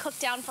wanna let it cook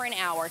down for an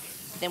hour.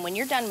 Then when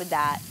you're done with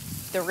that,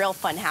 the real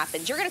fun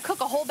happens. You're gonna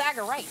cook a whole bag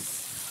of rice.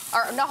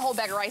 Or not a whole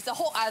bag of rice,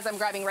 as I'm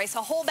grabbing rice,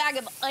 a whole bag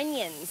of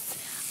onions.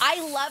 I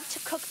love to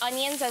cook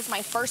onions as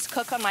my first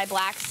cook on my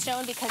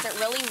Blackstone because it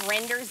really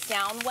renders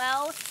down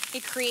well.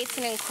 It creates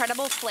an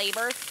incredible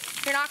flavor.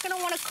 You're not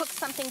gonna wanna cook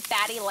something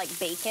fatty like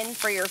bacon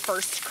for your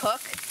first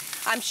cook.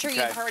 I'm sure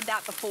you've heard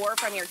that before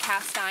from your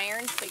cast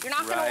irons, but you're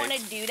not gonna wanna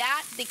do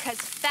that because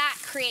fat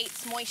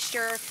creates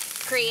moisture,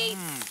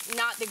 creates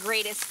not the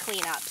greatest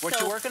cleanup. What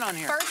you working on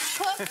here? First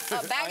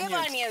cook, a bag of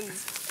onions.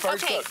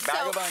 First cook,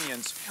 bag of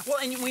onions. Well,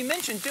 and we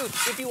mentioned too,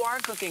 if you are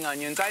cooking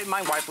onions,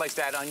 my wife likes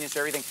to add onions to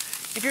everything.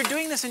 If you're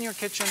doing this in your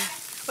kitchen,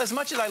 well, as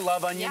much as I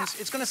love onions,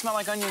 it's going to smell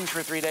like onions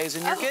for 3 days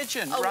in your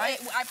kitchen, right?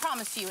 I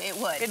promise you it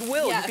would. It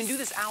will. Yes. You can do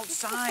this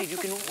outside. You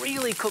can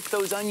really cook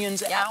those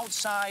onions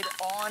outside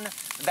on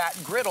that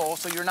griddle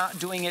so you're not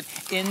doing it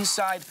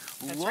inside.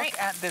 Look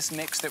at this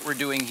mix that we're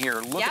doing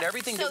here. Look at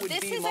everything that would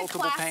be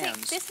multiple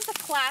pans. This is a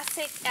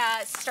classic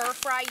stir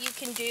fry you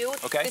can do.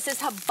 This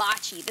is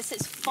hibachi. This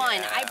is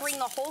fun. I bring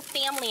the whole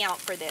family out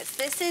for this.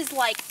 This is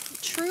like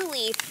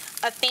truly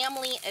a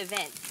family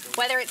event.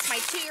 Whether it's my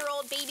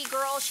 2-year-old baby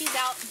girl, she's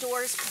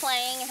outdoors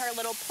playing in her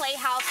little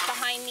playhouse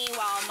behind me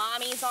while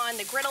mommy's on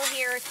the griddle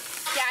here.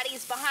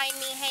 Daddy's behind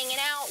me hanging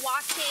out,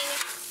 watching.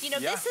 You know,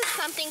 this is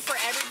something for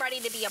everybody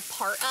to be a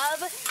part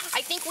of.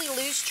 I think we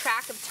lose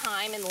track of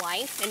time in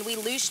life, and we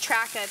lose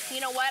track of,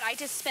 you know what, I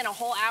just spent a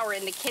whole hour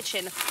in the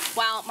kitchen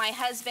while my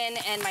husband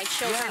and my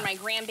children, my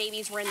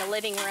grandbabies were in the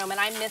living room, and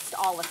I missed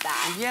all of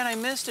that. Yeah, and I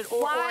missed it.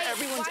 Or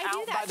everyone's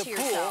out by the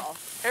pool.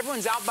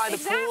 Everyone's out by the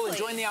pool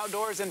enjoying the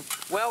outdoors, and,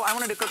 well, I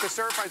wanted to cook a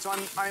stir fry, so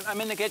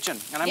I'm in the kitchen,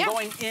 and I'm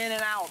going in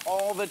and out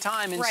all the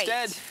time.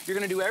 Instead, you're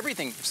going to do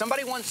everything. If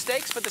somebody wants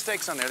steaks, put the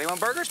steaks on there. They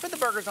want burgers, put the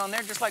burgers on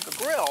there, just like a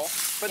grill.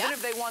 But then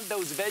if they want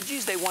those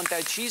veggies, they want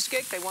that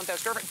cheesecake, they want that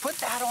stir fry, put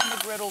that on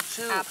the griddle,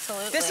 too.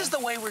 Absolutely. This is the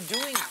way we're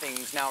doing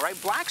things now, right?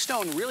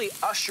 Blackstone really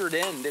ushered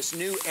in this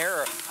new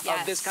era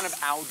of this kind of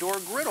outdoor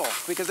griddle,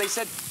 because they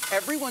said,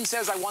 everyone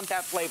says, I want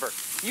that flavor.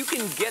 You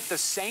can get the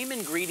same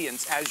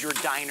ingredients as your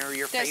diner,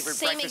 your favorite breakfast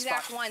spot. The same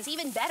exact ones,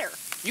 even better.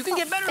 You can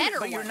get better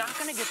but you're not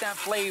going to get that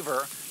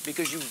flavor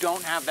because you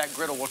don't have that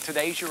griddle. Well,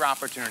 today's your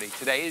opportunity.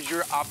 Today is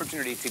your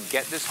opportunity to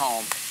get this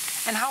home.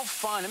 And how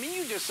fun. I mean,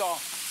 you just saw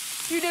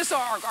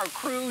our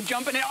crew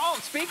jumping in. Oh,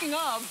 speaking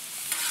of,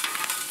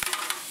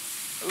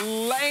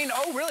 Lane,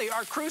 oh, really?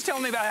 Our crew's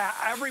telling me about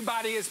how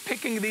everybody is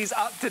picking these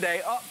up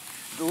today. Oh,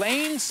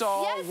 Lane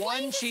saw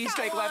one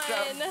cheesesteak left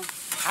out.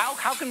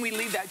 How can we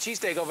leave that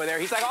cheesesteak over there?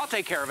 He's like, I'll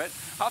take care of it.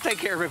 I'll take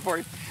care of it for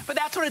you. But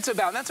that's what it's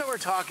about. That's what we're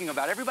talking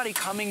about. Everybody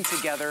coming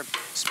together,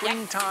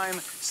 springtime,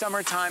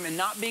 summertime, and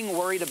not being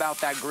worried about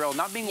that grill,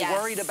 not being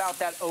worried about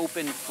that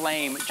open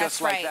flame,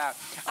 just like that.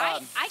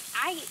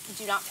 I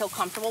do not feel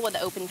comfortable with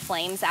open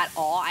flames at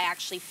all. I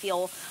actually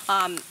feel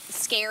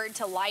scared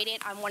to light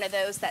it. I'm one of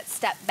those that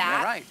step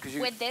back.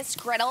 With this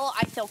griddle,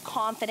 I feel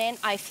confident.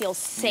 I feel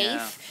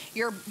safe.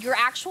 Your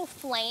actual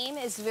flame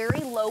is very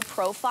low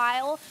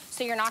profile,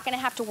 so you're not going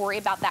to have to worry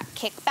about that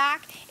kickback.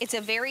 It's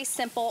a very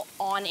simple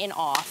on and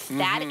off.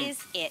 That is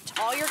it.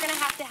 All you're going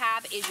to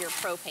have is your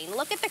propane.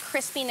 Look at the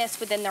crispiness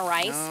within the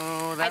rice.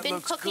 Oh, I've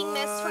been cooking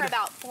this for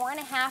about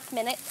 4.5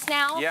 minutes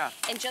now.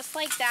 And just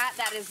like that,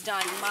 that is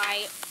done.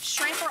 My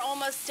shrimp are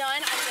almost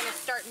done. I'm going to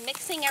start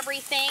mixing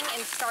everything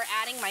and start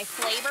adding my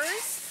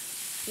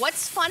flavors.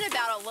 What's fun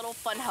about a little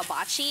fun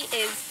hibachi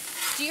is,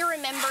 do you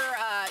remember,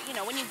 you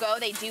know, when you go,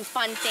 they do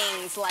fun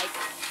things like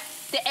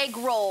the egg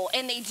roll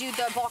and they do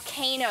the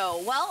volcano.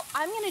 Well,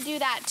 I'm going to do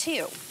that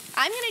too.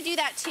 I'm going to do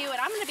that too, and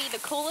I'm going to be the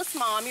coolest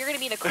mom. You're going to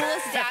be the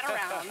coolest dad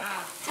around.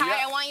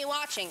 Ty, I want you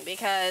watching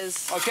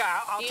because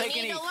I'll take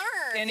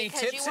any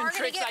tips and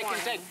tricks I can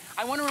take.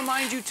 I want to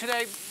remind you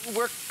today,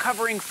 we're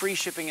covering free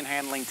shipping and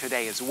handling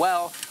today as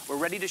well. We're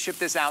ready to ship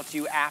this out to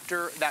you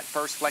after that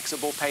first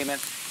flexible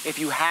payment. If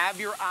you have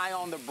your eye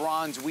on the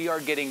bronze, we are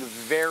getting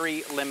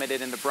very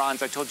limited in the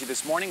bronze. I told you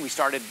this morning we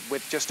started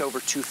with just over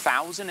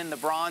 2,000 in the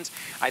bronze.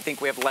 I think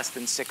we have less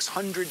than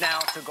 600 now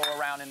to go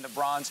around in the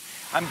bronze.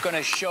 I'm going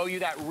to show you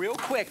that real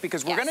quick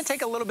because we're going to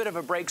take a little bit of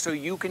a break so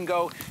you can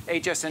go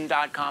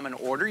hsn.com and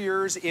order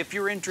yours if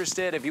you're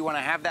interested, if you want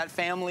to have that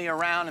family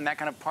around and that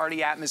kind of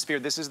party atmosphere.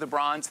 This is the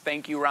bronze.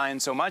 Thank you,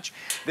 Ryan, so much.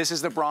 This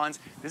is the bronze.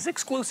 This is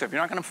exclusive.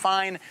 You're not going to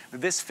find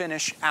this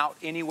finish out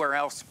anywhere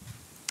else.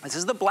 This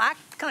is the black,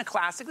 kind of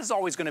classic. This is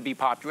always going to be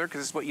popular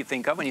because this is what you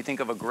think of when you think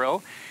of a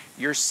grill.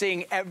 You're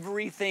seeing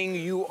everything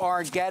you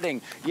are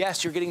getting.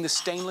 Yes, you're getting the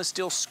stainless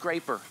steel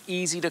scraper,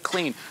 easy to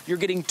clean. You're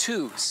getting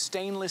 2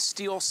 stainless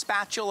steel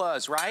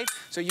spatulas, right?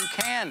 So you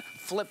can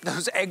flip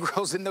those egg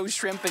rolls and those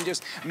shrimp and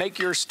just make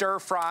your stir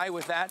fry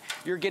with that.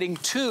 You're getting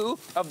 2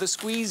 of the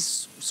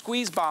squeeze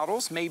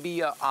bottles,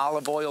 maybe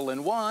olive oil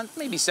in one,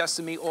 maybe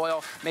sesame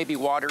oil, maybe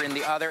water in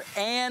the other.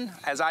 And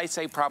as I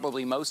say,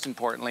 probably most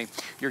importantly,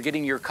 you're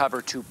getting your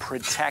cover to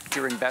protect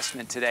your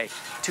investment today.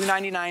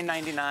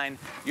 $299.99.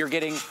 You're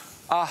getting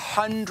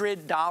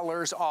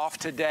 $100 off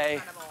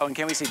today. Oh, and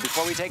can we see,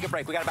 before we take a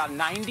break, we got about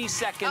 90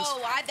 seconds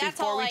that's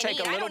before all we I take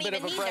need. a little bit of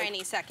a break. I don't even need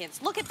 90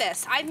 seconds. Look at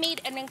this. I've made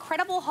an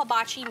incredible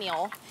hibachi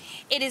meal.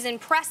 It is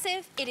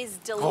impressive. It is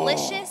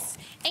delicious.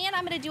 And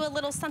I'm going to do a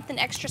little something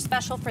extra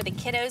special for the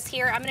kiddos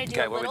here. I'm going to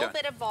do a little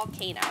bit of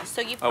volcano.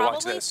 So you've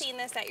probably seen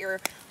this at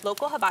your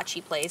local hibachi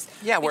place.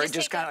 Yeah, where it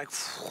just kind of like...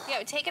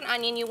 Yeah, take an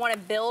onion. You want to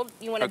build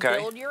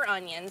build your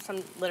onions.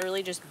 I'm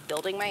literally just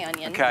building my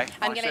onion. Okay.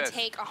 I'm going to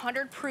take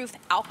 100 proof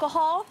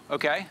alcohol.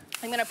 Okay.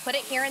 I'm going to put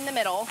it here in the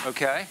middle.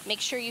 Okay. Make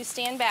sure you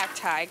stand back,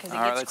 Ty, because it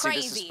gets let's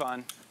crazy. See, this is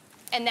fun.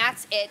 And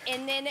that's it.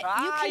 And then you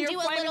can do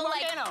a little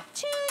like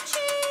choo-choo.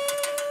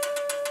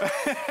 And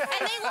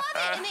they love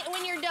it. And then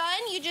when you're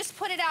done, you just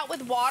put it out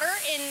with water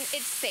and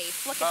it's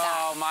safe. Look at that.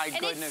 Oh my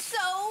goodness. And it's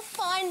so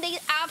fun. They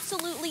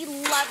absolutely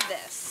love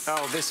this.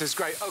 Oh, this is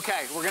great.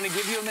 Okay, we're going to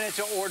give you a minute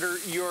to order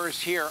yours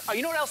here. Oh,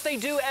 you know what else they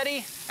do,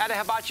 Eddie, at a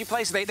hibachi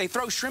place? They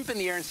throw shrimp in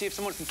the air and see if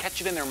someone can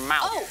catch it in their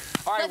mouth. Oh,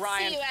 all right, let's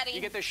Ryan, see you, Eddie.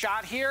 You get the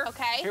shot here.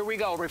 Okay. Here we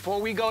go,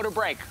 before we go to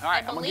break. All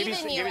right, I'm going to give you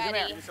some air.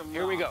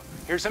 Here we go.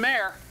 Here's some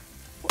air.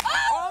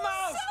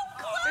 Almost! So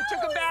close! It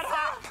took a bad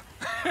hop.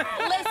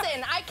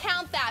 Listen, I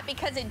count that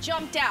because it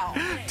jumped out.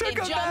 It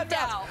jumped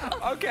out.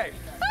 Okay.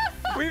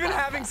 We've been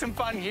having some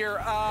fun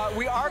here.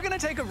 We are going to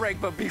take a break,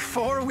 but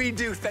before we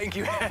do, thank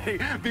you, Eddie.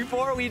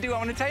 Before we do, I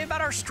want to tell you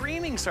about our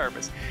streaming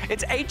service.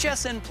 It's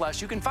HSN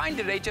Plus. You can find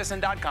it at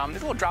hsn.com.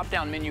 There's a little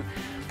drop-down menu,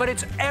 but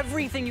it's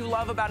everything you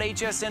love about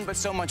HSN, but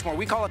so much more.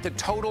 We call it the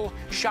total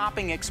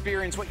shopping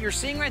experience. What you're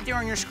seeing right there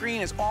on your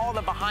screen is all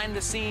the behind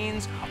the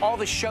scenes, all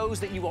the shows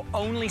that you will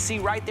only see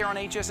right there on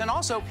HSN.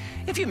 Also,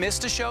 if you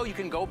missed a show, you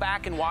can go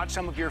back and watch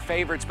some of your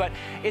favorites, but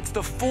it's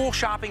the full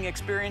shopping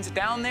experience.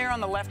 Down there on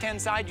the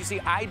left-hand side, you see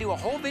I do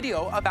a whole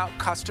video about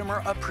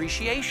Customer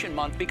Appreciation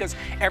Month because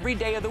every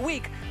day of the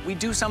week we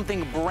do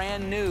something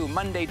brand new.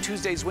 Monday,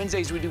 Tuesdays,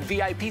 Wednesdays we do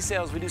VIP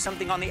sales, we do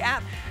something on the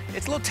app.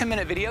 It's a little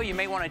 10-minute video. You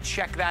may want to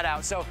check that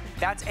out. So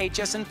that's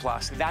HSN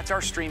Plus. That's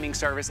our streaming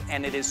service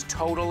and it is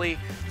totally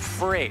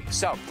free.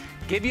 So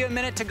give you a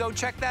minute to go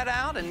check that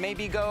out and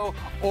maybe go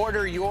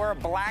order your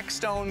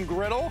Blackstone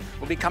Griddle.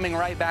 We'll be coming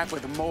right back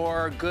with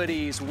more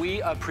goodies.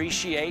 We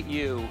appreciate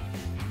you.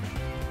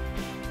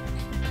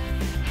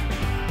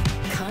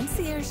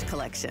 Concierge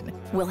Collection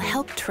will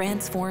help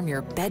transform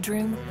your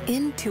bedroom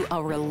into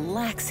a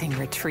relaxing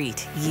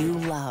retreat you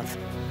love.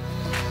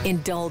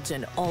 Indulge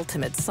in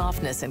ultimate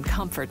softness and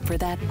comfort for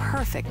that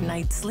perfect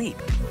night's sleep.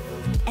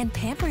 And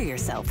pamper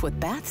yourself with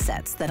bath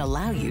sets that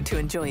allow you to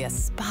enjoy a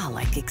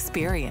spa-like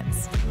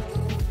experience.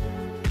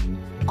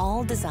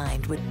 All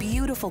designed with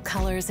beautiful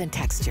colors and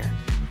texture.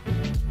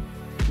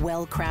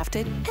 Well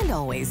crafted and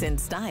always in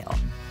style.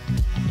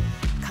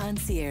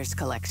 Concierge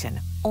Collection,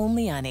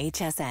 only on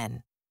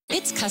HSN.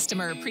 It's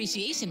Customer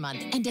Appreciation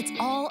Month, and it's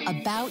all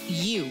about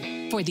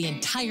you. For the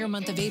entire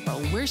month of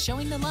April, we're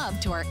showing the love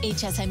to our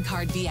HSN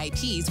Card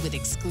VIPs with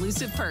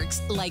exclusive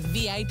perks like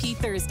VIP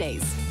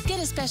Thursdays.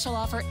 Get a special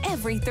offer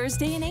every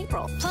Thursday in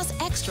April, plus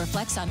extra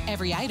flex on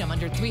every item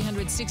under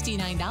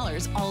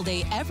 $369 all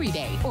day, every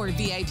day, or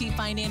VIP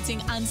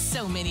financing on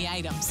so many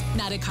items.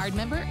 Not a card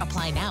member?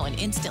 Apply now and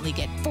instantly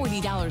get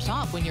 $40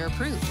 off when you're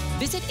approved.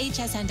 Visit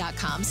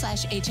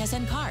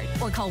hsn.com/HSN Card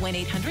or call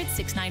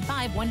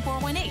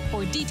 1-800-695-1418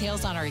 for details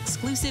on our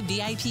exclusive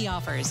VIP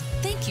offers.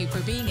 Thank you for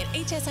being at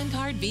HSN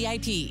Card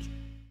VIP.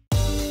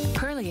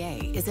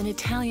 Perlier is an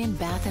Italian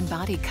bath and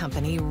body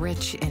company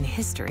rich in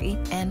history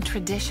and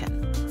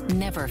tradition.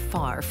 Never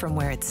far from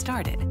where it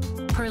started,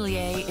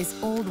 Perlier is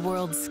old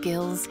world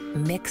skills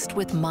mixed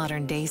with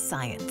modern day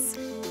science.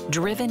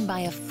 Driven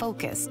by a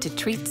focus to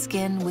treat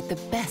skin with the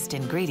best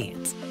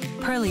ingredients,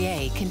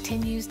 Perlier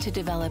continues to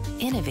develop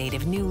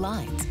innovative new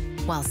lines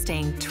while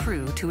staying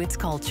true to its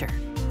culture.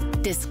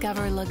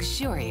 Discover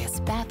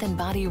luxurious bath and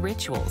body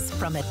rituals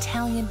from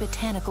Italian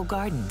botanical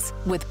gardens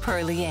with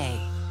Perlier.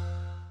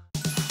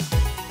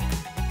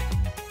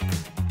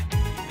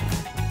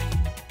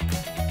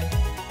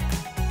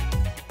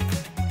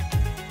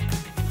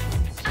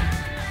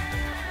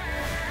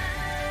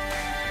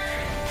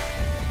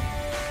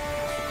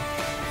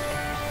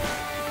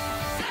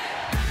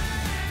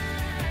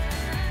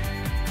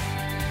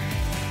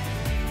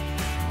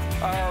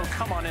 Oh,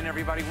 come on in,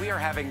 everybody. We are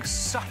having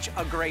such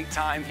a great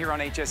time here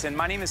on HSN.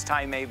 My name is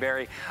Ty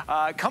Mayberry.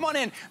 Come on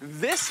in.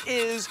 This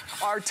is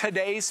our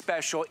today's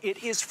special.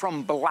 It is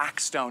from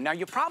Blackstone. Now,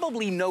 you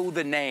probably know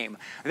the name.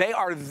 They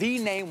are the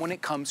name when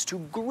it comes to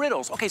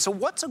griddles. Okay, so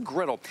what's a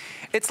griddle?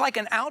 It's like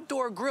an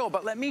outdoor grill,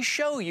 but let me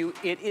show you,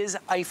 it is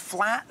a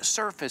flat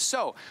surface.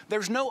 So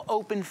there's no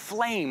open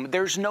flame.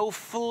 There's no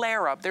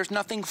flare up. There's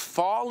nothing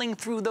falling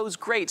through those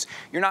grates.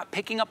 You're not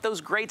picking up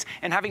those grates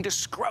and having to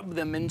scrub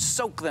them and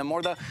soak them,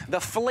 or the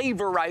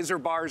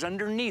flavorizer bars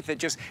underneath that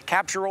just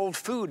capture old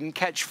food and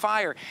catch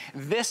fire.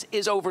 This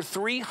is over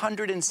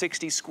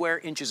 360 square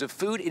inches of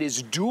food. It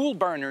is dual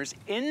burners,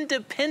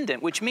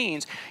 independent, which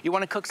means you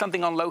want to cook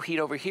something on low heat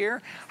over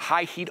here,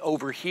 high heat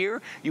over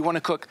here. You want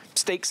to cook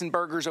steaks and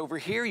burgers over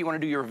here. You want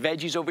to do your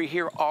veggies over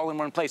here, all in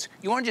one place.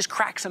 You want to just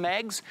crack some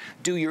eggs,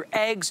 do your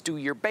eggs, do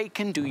your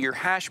bacon, do your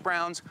hash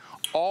browns,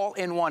 all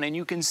in one. And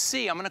you can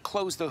see, I'm going to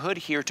close the hood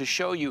here to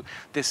show you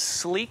this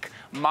sleek,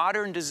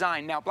 modern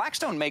design. Now,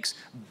 Blackstone makes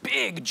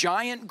big,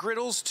 giant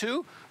griddles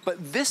too,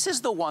 but this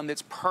is the one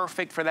that's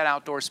perfect for that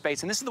outdoor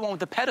space. And this is the one with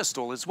the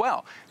pedestal as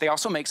well. They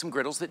also make some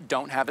griddles that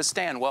don't have a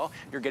stand. Well,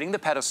 you're getting the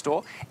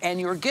pedestal and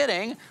you're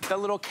getting the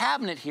little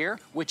cabinet here,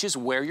 which is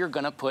where you're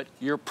gonna put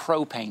your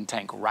propane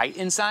tank right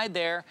inside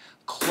there.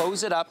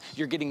 Close it up.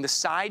 You're getting the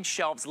side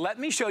shelves. Let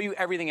me show you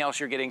everything else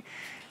you're getting.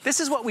 This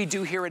is what we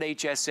do here at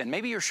HSN.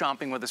 Maybe you're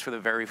shopping with us for the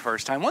very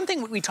first time. One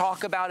thing we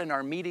talk about in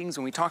our meetings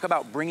when we talk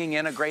about bringing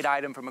in a great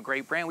item from a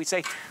great brand, we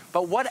say,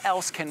 but what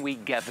else can we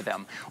give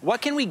them? What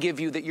can we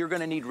give you that you're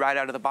gonna need right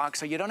out of the box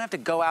so you don't have to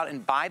go out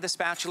and buy the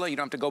spatula, you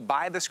don't have to go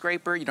buy the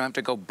scraper, you don't have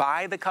to go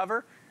buy the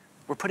cover?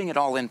 We're putting it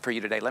all in for you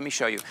today. Let me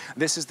show you.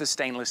 This is the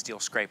stainless steel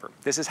scraper.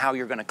 This is how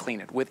you're gonna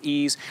clean it with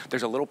ease.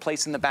 There's a little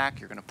place in the back.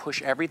 You're gonna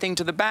push everything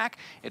to the back.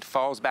 It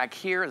falls back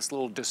here. This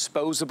little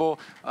disposable,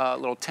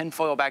 little tin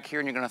foil back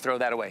here, and you're gonna throw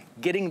that away.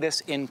 Getting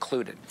this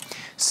included.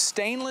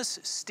 Stainless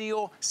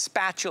steel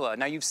spatula.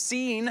 Now you've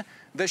seen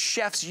the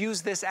chefs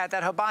use this at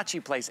that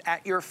hibachi place,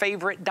 at your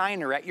favorite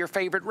diner, at your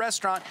favorite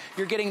restaurant.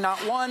 You're getting not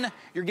one,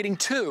 you're getting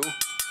two.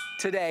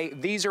 Today,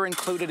 these are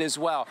included as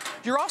well.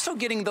 You're also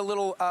getting the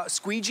little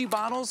squeegee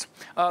bottles,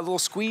 little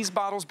squeeze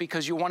bottles,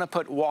 because you want to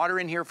put water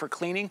in here for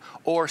cleaning,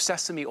 or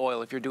sesame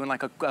oil if you're doing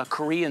like a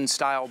Korean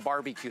style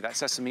barbecue. That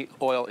sesame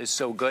oil is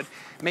so good.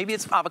 Maybe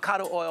it's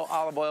avocado oil,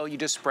 olive oil, you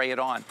just spray it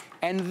on.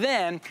 And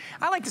then,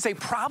 I like to say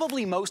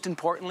probably most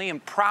importantly,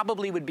 and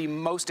probably would be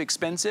most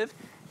expensive,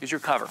 is your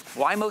cover.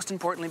 Why most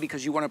importantly?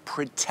 Because you want to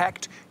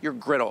protect your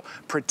griddle,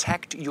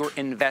 protect your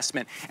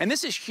investment. And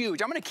this is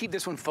huge. I'm going to keep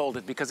this one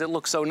folded because it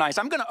looks so nice.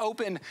 I'm going to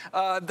open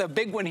the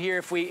big one here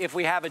if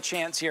we have a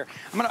chance here.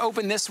 I'm going to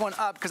open this one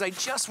up because I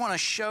just want to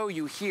show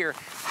you here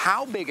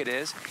how big it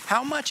is,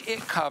 how much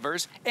it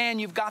covers, and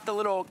you've got the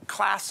little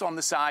clasps on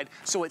the side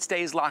so it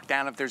stays locked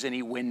down if there's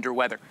any wind or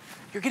weather.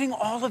 You're getting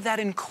all of that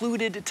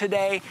included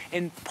today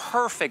in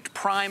perfect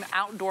prime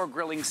outdoor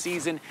grilling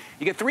season.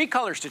 You get 3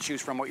 colors to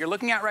choose from. What you're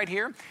looking at right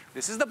here,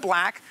 this is the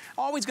black,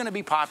 always gonna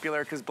be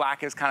popular because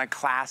black is kind of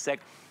classic.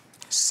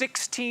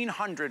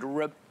 1,500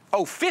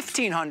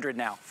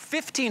 now.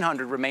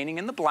 1,500 remaining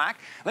in the black.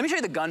 Let me show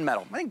you the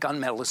gunmetal. I think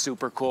gunmetal is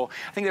super cool.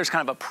 I think there's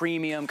kind of a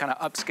premium, kind of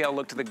upscale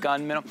look to the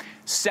gunmetal.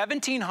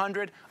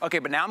 1,700. Okay,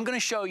 but now I'm gonna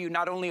show you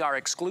not only our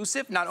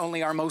exclusive, not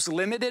only our most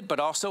limited, but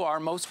also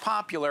our most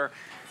popular.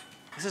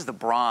 This is the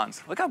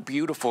bronze. Look how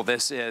beautiful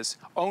this is.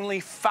 Only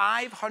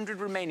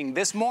 500 remaining.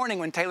 This morning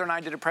when Taylor and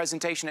I did a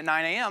presentation at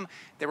 9 a.m.,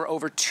 there were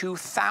over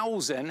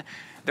 2,000.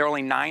 There are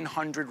only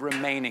 900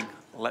 remaining.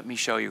 Let me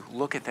show you.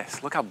 Look at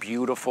this. Look how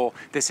beautiful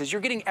this is.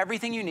 You're getting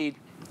everything you need,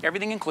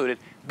 everything included.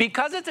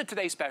 Because it's a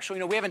Today Special, you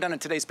know, we haven't done a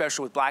Today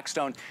Special with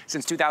Blackstone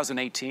since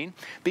 2018.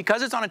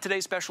 Because it's on a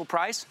Today Special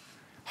price,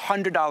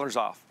 $100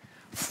 off.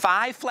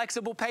 5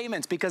 flexible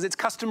payments because it's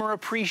Customer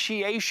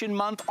Appreciation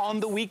Month.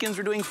 On the weekends,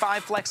 we're doing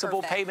 5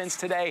 flexible payments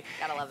today.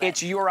 Gotta love it.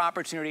 It's your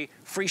opportunity.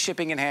 Free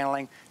shipping and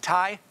handling.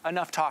 Ty,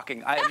 enough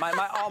talking.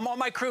 All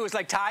my crew is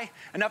like, Ty,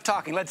 enough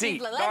talking. Let's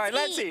eat. All right,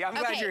 let's eat. I'm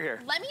glad you're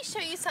here. Let me show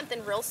you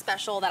something real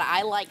special that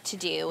I like to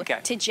do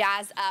to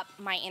jazz up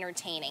my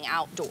entertaining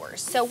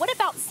outdoors. So what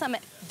about some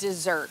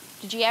dessert?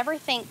 Did you ever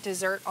think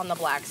dessert on the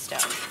Blackstone?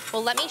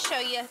 Well, let me show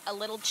you a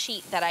little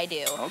cheat that I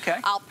do. Okay.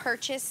 I'll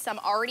purchase some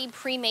already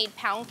pre-made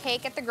pound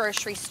cake at the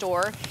grocery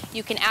store.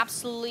 You can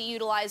absolutely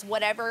utilize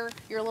whatever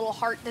your little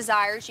heart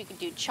desires. You could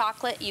do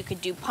chocolate, you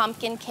could do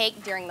pumpkin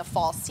cake during the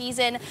fall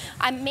season.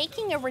 I'm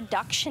making a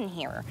reduction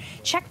here.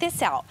 Check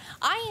this out.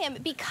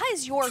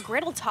 Because your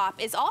griddle top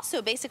is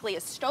also basically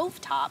a stove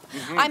top,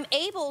 I'm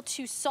able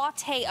to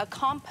saute a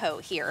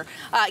compote here,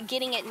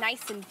 getting it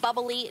nice and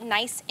bubbly,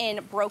 nice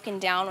and broken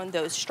down on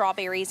those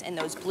strawberries and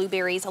those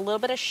blueberries, a little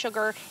bit of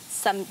sugar,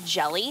 some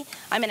jelly.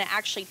 I'm gonna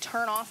actually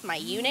turn off my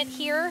unit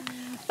here.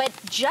 But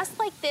just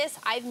like this,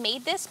 I've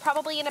made this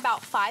probably in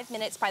about 5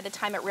 minutes by the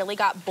time it really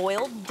got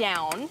boiled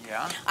down.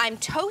 Yeah. I'm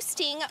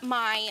toasting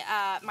my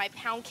my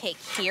pound cake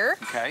here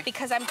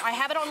because I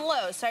have it on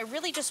low, so I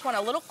really just want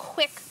a little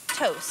quick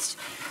toast.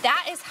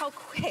 That is how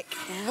quick.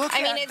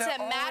 I mean,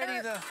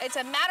 it's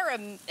a matter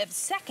of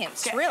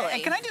seconds, really.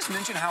 And can I just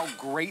mention how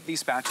great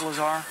these spatulas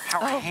are?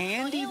 How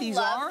handy these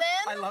are?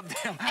 Them? I love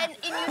them. And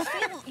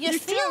you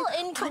feel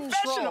in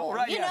control.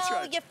 Right, you know, that's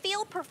right. you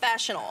feel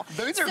professional.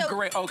 These are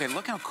great. Okay,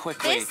 look how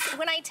quickly.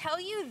 When I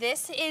tell you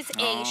this is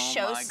a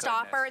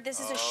showstopper, this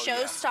is a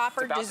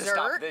showstopper dessert. It's about to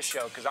stop this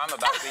show because I'm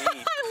about to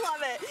eat. I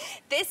love it.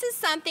 This is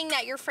something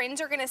that your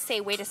friends are going to say,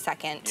 wait a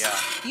second. Yeah.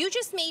 You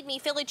just made me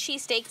Philly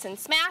cheesesteaks and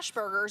smash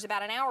burgers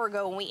about an hour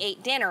ago when we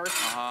ate dinner,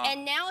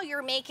 and now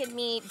you're making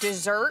me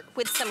dessert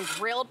with some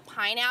grilled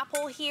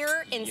pineapple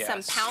here and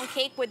some pound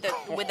cake with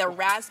the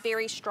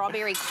raspberry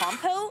strawberry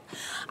compote.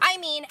 I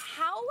mean,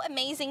 how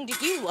amazing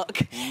do you look?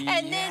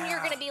 And then you're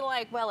going to be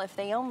like, well, if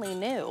they only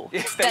knew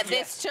that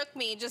this took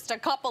me just a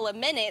couple of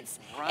minutes,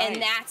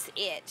 and that's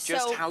it.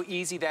 Just how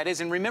easy that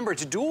is. And remember,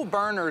 it's dual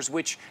burners,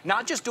 which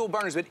not just dual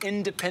burners, but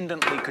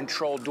independently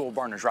controlled dual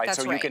burners, right?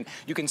 That's right.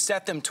 You can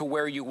set them to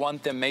where you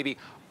want them. Maybe.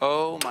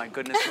 Oh my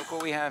goodness, look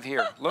what we have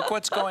here. Look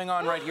what's going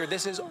on right here.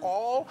 This is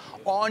all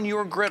on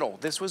your griddle.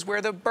 This was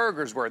where the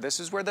burgers were.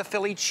 This is where the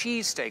Philly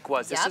cheesesteak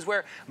was. This is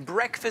where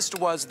breakfast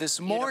was this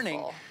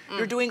morning.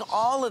 You're doing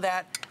all of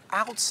that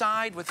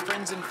outside with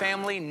friends and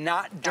family,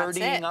 not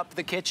dirtying up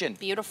the kitchen.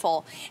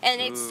 Beautiful. And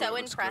it's so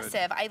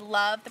impressive. I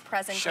love the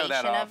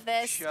presentation of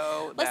this.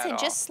 Listen,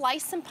 just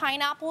slice some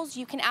pineapples.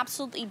 You can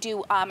absolutely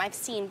do, I've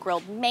seen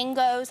grilled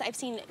mangoes. I've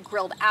seen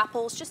grilled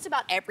apples, just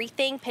about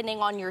everything, depending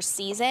on your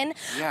season.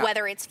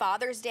 Whether it's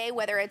Father's Day,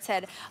 whether it's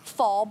a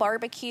fall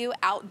barbecue,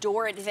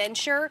 outdoor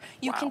adventure,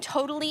 you can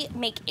totally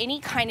make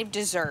any kind of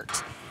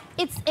dessert.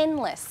 It's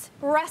endless.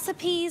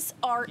 Recipes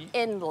are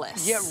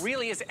endless. Yeah, it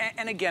really is.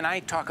 And again, I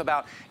talk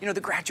about, you know,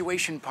 the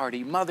graduation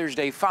party, Mother's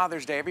Day,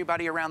 Father's Day,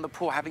 everybody around the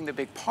pool having the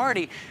big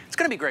party. It's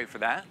going to be great for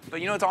that.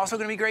 But you know what's also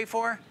going to be great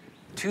for?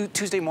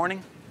 Tuesday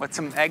morning with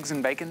some eggs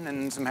and bacon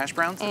and some hash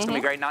browns. It's going to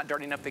be great, not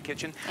dirtying up the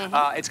kitchen.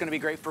 It's going to be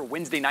great for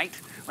Wednesday night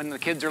when the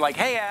kids are like,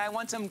 hey, I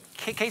want some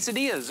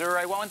quesadillas, or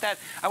I want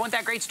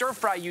that great stir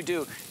fry you do.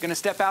 You're going to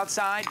step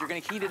outside, you're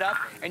going to heat it up,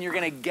 and you're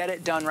going to get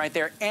it done right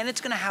there. And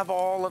it's going to have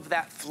all of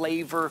that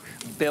flavor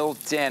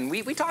built in.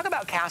 We talk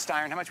about cast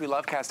iron, how much we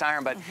love cast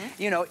iron, but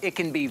you know, it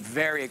can be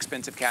very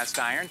expensive cast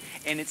iron,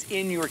 and it's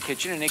in your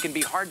kitchen, and it can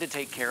be hard to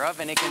take care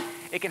of, and it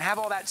can have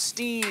all that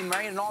steam,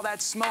 right, and all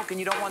that smoke, and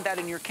you don't want that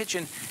in your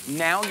kitchen.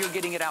 Now you're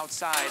getting it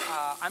outside.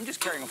 I'm just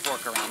carrying a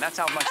fork around. That's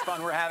how much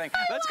fun we're having.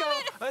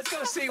 Let's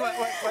go see what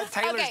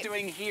Taylor's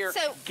doing here.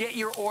 So, get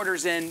your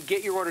orders in.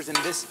 Get your orders in.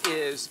 This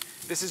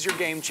is your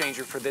game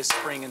changer for this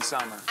spring and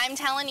summer. I'm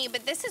telling you,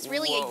 but this is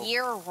really a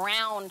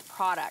year-round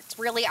product.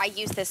 Really, I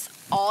use this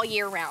all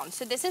year round.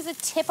 So this is a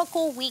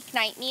typical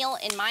weeknight meal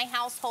in my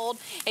household.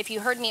 If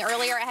you heard me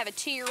earlier, I have a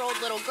 2-year-old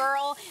little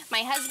girl, my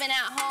husband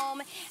at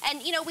home,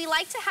 and you know, we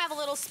like to have a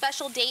little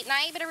special date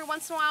night, but every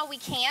once in a while we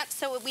can't.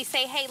 So we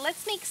say, hey,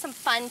 let's make some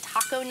fun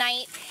taco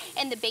night,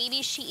 and the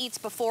baby, she eats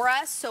before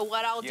us. So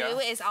what I'll do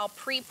is I'll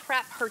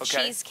pre-prep her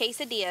cheese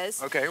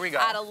quesadillas. Okay, here we go.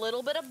 Add a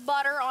little bit of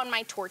butter on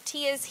my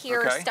tortillas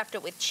here, stuffed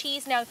it with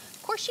cheese. Now,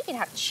 of course, you can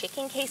have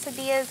chicken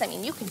quesadillas. I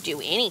mean, you can do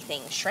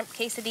anything. Shrimp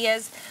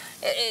quesadillas.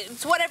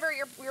 It's whatever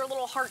your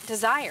little heart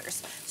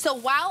desires. So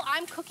while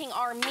I'm cooking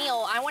our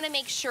meal, I want to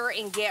make sure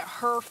and get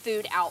her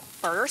food out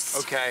first.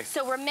 Okay.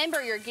 So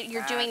remember, you're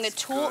doing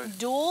the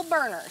dual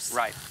burners.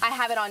 Right. I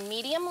have it on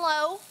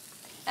medium-low,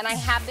 and I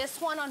have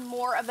this one on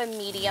more of a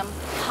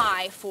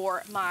medium-high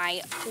for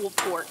my pulled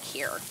pork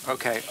here.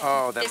 Okay.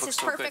 Oh, that looks so good. This is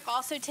perfect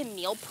also to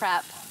meal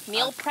prep.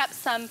 Meal prep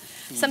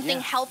something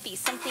healthy,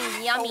 something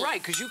yummy. Oh,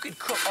 right, because you could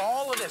cook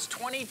all of this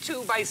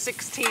 22 by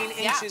 16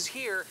 inches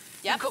here.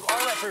 You can cook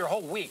all that for your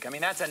whole week. I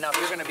mean, that's enough.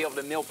 You're going to be able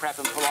to meal prep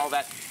and pull all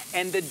that.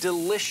 And the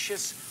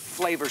delicious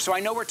flavor. So I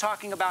know we're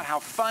talking about how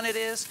fun it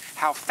is,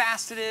 how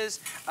fast it is,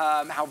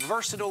 how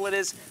versatile it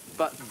is,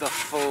 but the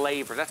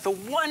flavor. That's the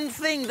one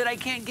thing that I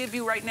can't give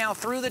you right now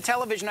through the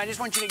television. I just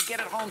want you to get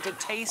it home to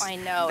taste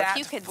that if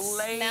you could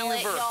flavor. Smell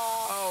it, y'all.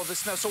 Oh, the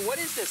smell. So what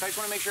is this? I just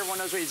want to make sure everyone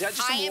knows what it is. Is that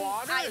just some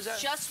water?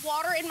 Just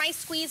water in my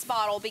squeeze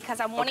bottle because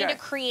I'm wanting to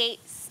create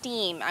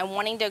steam. I'm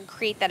wanting to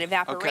create that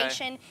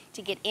evaporation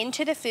to get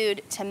into the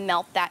food to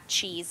melt that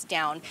cheese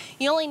down.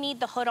 You only need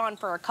the hood on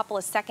for a couple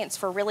of seconds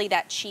for really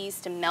that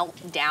cheese to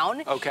melt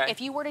down.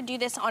 If you were to do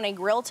this on a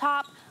grill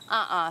top,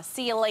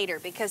 see you later,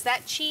 because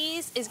that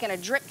cheese is going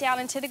to drip down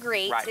into the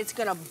grates. It's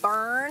going to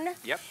burn.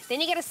 Then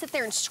you got to sit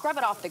there and scrub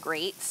it off the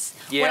grates.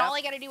 When all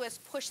I got to do is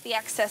push the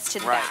excess to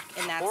the back,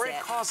 and that's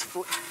it causes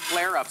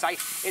flare-ups.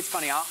 It's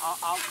funny.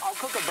 I'll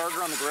cook a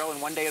burger on the grill,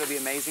 and one day it'll be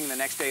amazing, and the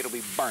next day it'll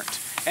be burnt.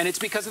 And it's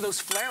because of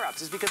those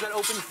flare-ups. It's because of that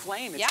open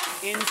flame.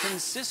 It's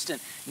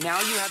inconsistent.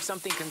 Now you have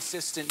something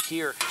consistent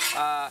here.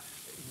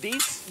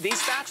 These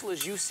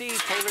spatulas you see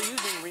Taylor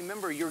using,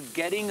 remember, you're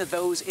getting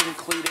those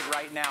included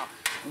right now.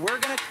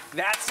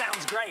 That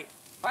sounds great.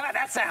 How about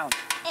that sound?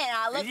 And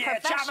I look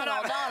professional,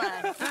 don't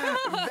I?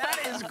 That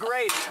is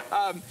great.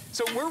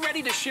 So we're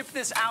ready to ship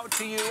this out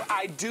to you.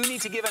 I do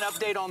need to give an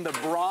update on the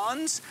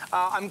bronze.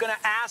 I'm gonna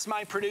ask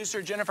my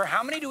producer, Jennifer,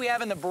 how many do we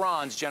have in the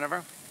bronze,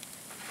 Jennifer?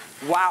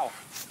 Wow,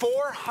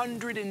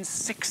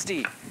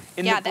 460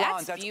 in the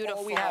bronze. That's beautiful.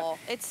 All we have.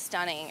 It's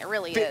stunning. It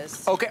really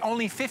is. Okay,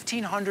 only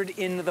 1,500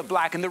 in the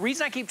black. And the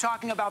reason I keep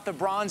talking about the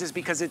bronze is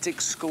because it's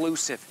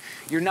exclusive.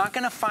 You're not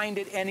gonna find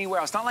it anywhere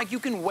else. It's not like you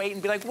can wait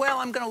and be like, well,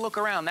 I'm gonna look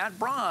around. That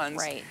bronze,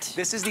 right.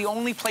 This is the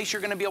only place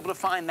you're gonna be able to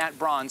find that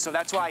bronze. So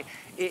that's why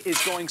it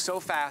is going so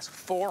fast.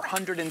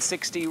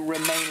 460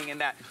 remaining in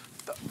that.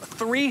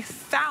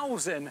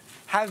 3,000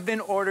 have been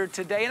ordered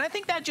today, and I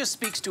think that just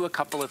speaks to a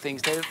couple of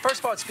things, David. First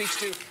of all, it speaks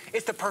to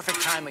it's the perfect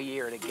time of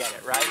year to get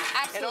it, right?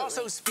 Absolutely. It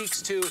also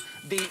speaks to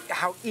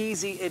how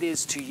easy it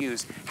is to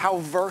use, how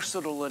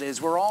versatile it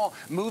is. We're all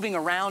moving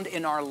around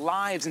in our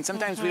lives, and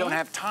sometimes we don't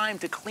have time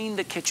to clean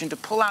the kitchen, to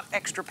pull out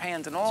extra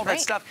pans and all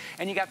that stuff,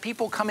 and you got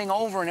people coming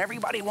over, and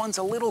everybody wants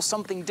a little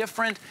something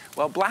different.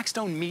 Well,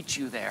 Blackstone meets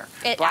you there.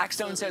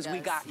 Blackstone says, we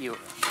got you.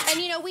 And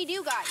you know, we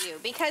do got you,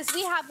 because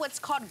we have what's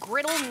called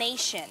Griddle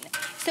Nation.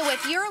 So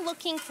if you're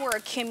looking for a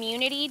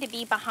community to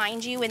be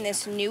behind you in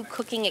this new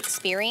cooking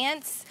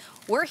experience,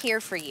 we're here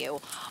for you.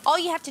 All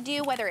you have to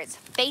do, whether it's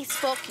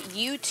Facebook,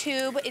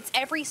 YouTube, it's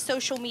every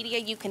social media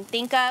you can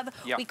think of.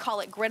 Yep. We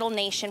call it Griddle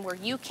Nation, where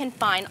you can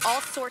find all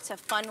sorts of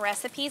fun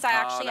recipes. I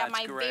actually have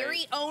my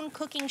very own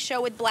cooking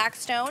show with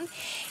Blackstone.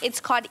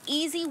 It's called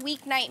Easy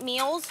Weeknight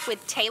Meals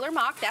with Taylor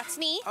Mock. That's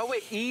me. Oh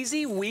wait,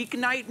 Easy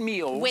Weeknight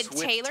Meals with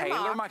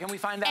Taylor Mock. Can we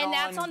find that and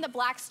that's on the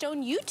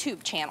Blackstone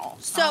YouTube channel.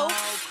 So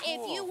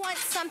if you want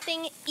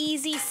something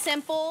easy,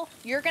 simple,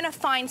 you're gonna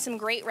find some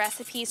great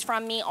recipes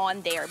from me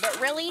on there. But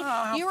really,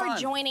 you are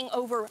joining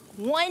over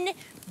 1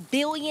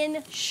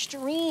 billion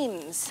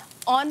streams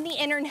on the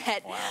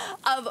internet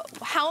of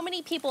how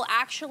many people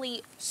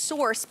actually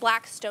source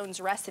Blackstone's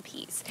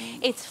recipes.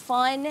 It's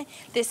fun.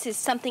 This is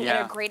something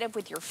integrative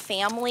with your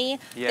family.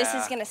 This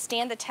is gonna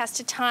stand the test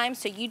of time,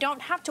 so you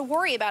don't have to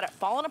worry about it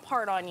falling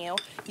apart on you.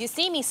 You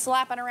see me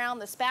slapping around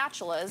the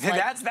spatulas.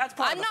 Like, that's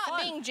part of the fun. I'm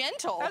not being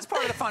gentle. That's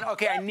part of the fun.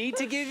 Okay, I need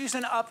to give you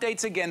some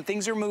updates again.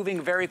 Things are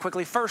moving very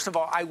quickly. First of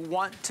all, I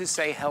want to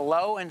say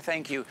hello and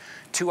thank you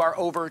to our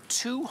over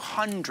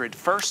 200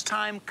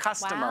 first-time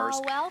customers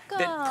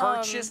that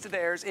purchased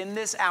theirs in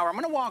this hour. I'm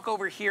gonna walk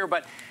over here,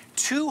 but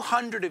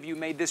 200 of you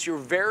made this your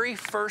very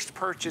first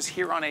purchase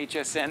here on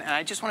HSN, and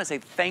I just want to say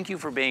thank you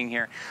for being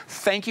here.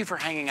 Thank you for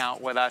hanging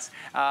out with us,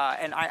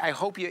 and I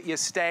hope you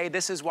stay.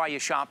 This is why you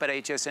shop at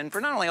HSN,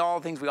 for not only all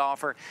the things we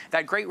offer,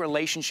 that great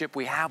relationship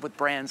we have with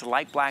brands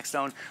like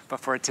Blackstone, but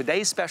for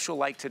today's special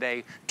like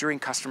today during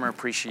Customer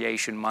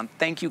Appreciation Month.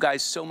 Thank you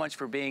guys so much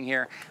for being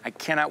here. I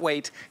cannot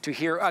wait to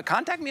hear.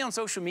 Contact me on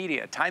social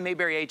media, Ty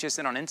Mayberry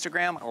HSN on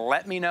Instagram.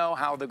 Let me know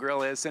how the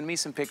grill is. Send me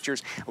some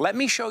pictures. Let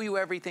me show you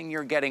everything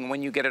you're getting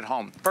when you get it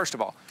home. First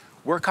of all,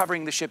 we're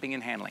covering the shipping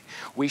and handling.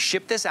 We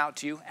ship this out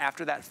to you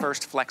after that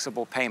first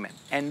flexible payment.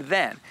 And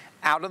then,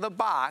 out of the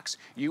box,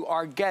 you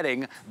are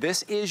getting,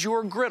 this is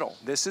your griddle.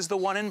 This is the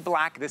one in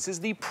black. This is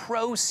the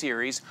Pro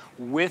Series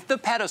with the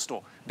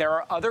pedestal. There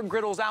are other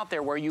griddles out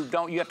there where you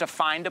have to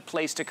find a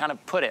place to kind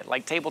of put it,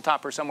 like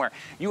tabletop or somewhere.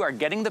 You are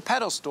getting the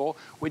pedestal,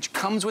 which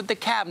comes with the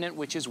cabinet,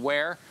 which is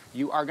where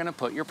you are gonna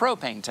put your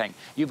propane tank.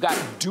 You've got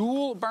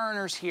dual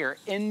burners here,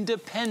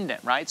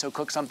 independent, right? So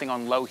cook something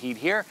on low heat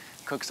here,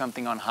 cook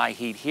something on high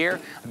heat here.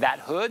 That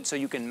hood, so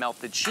you can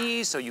melt the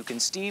cheese, so you can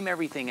steam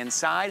everything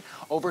inside.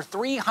 Over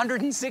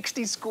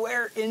 360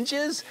 square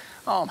inches.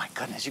 Oh my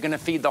goodness, you're gonna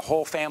feed the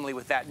whole family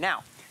with that.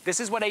 Now, this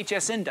is what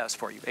HSN does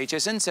for you.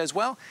 HSN says,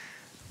 well,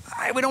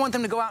 we don't want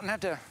them to go out and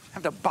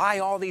have to buy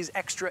all these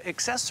extra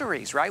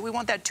accessories, right? We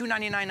want that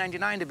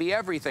 $299.99 to be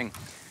everything.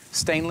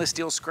 Stainless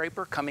steel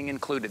scraper coming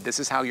included. This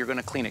is how you're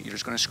gonna clean it. You're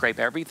just gonna scrape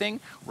everything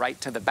right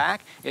to the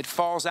back. It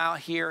falls out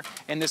here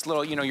in this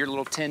little, your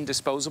little tin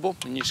disposable,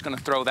 and you're just gonna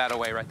throw that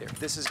away right there.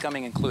 This is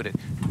coming included.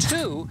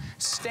 2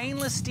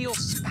 stainless steel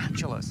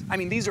spatulas. I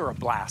mean, these are a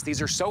blast.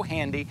 These are so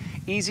handy,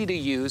 easy to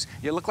use.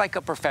 You look like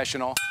a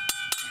professional.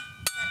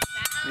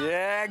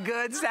 Yeah,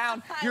 good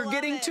sound. You're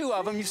getting 2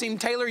 of them. You've seen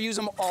Taylor use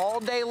them all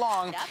day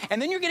long. Yep.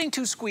 And then you're getting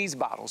 2 squeeze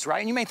bottles, right?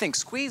 And you may think,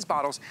 squeeze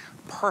bottles,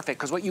 perfect,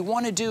 because what you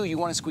want to do, you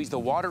want to squeeze the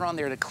water on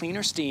there to clean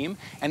or steam,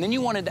 and then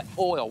you wanted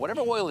oil,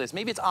 whatever oil it is.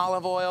 Maybe it's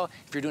olive oil.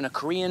 If you're doing a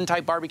Korean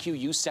type barbecue,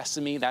 use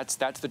sesame. That's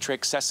the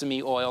trick,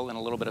 sesame oil and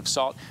a little bit of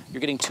salt. You're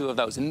getting 2 of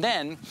those. And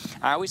then,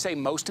 I always say,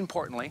 most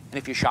importantly, and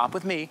if you shop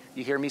with me,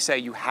 you hear me say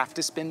you have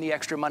to spend the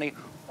extra money,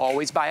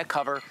 always buy a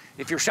cover.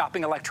 If you're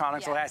shopping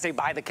electronics, I say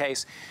buy the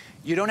case.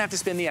 You don't have to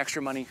spend the extra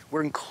money.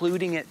 We're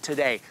including it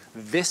today.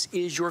 This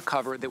is your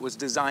cover that was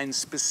designed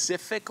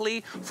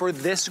specifically for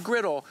this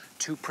griddle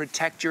to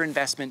protect your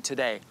investment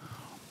today.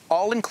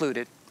 All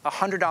included,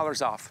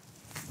 $100 off,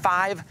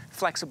 5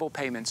 flexible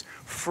payments,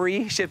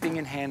 free shipping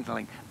and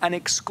handling, an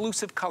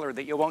exclusive color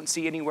that you won't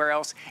see anywhere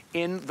else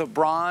in the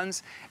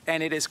bronze,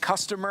 and it is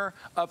Customer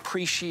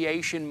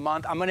Appreciation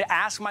Month. I'm gonna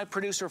ask my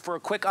producer for a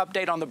quick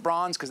update on the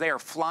bronze because they are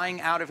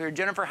flying out of here.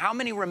 Jennifer, how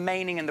many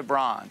remaining in the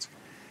bronze?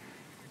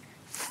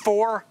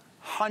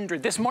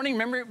 400. This morning,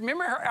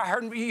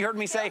 remember you heard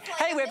me say,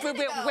 hey, we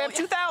have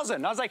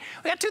 2,000. I was like,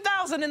 we got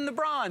 2,000 in the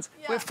bronze.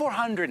 Yeah. We have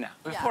 400 now.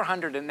 We have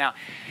 400 now.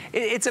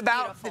 It's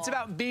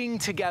about being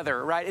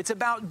together, right? It's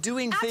about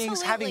doing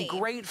things, having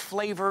great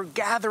flavor,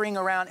 gathering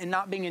around, and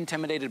not being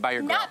intimidated by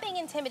your grill. Not being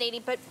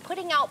intimidated, but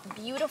putting out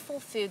beautiful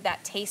food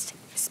that tastes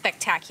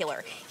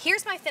spectacular.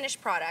 Here's my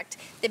finished product.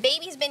 The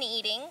baby's been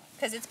eating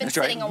because it's been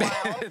sitting a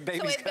while.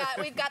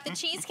 So we've got the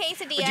cheese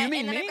quesadilla. Do you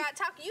mean and then me? I've got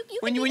taco.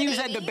 When you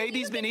said the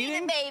baby's been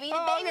eating?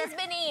 The baby's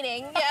been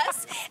eating,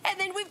 yes. And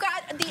then we've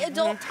got the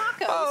adult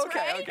tacos,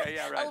 right? Okay,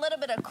 yeah, right. A little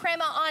bit of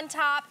crema on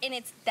top, and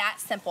it's that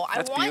simple.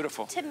 That's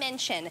beautiful. I want to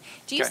mention,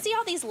 do you see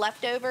all these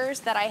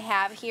leftovers that I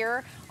have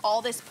here?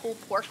 All this pulled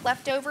pork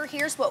leftover?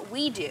 Here's what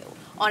we do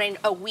on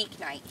a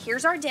weeknight.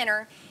 Here's our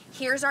dinner.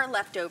 Here's our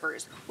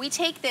leftovers. We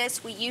take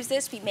this, we use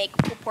this, we make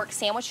pulled pork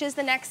sandwiches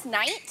the next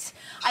night.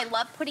 I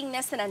love putting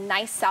this in a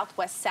nice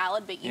Southwest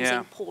salad, but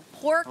using pulled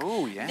pork.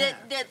 Oh, yeah.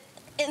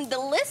 And the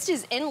list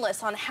is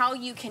endless on how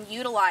you can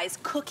utilize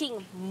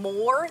cooking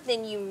more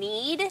than you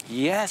need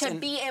to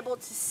be able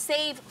to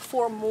save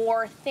for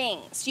more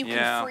things. You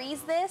can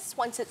freeze this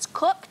once it's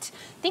cooked.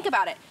 Think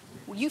about it.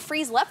 You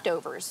freeze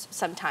leftovers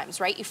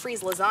sometimes, right? You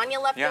freeze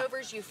lasagna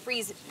leftovers, you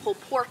freeze pulled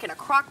pork in a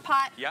crock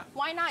pot. Yeah.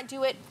 Why not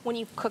do it when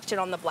you've cooked it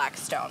on the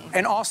Blackstone?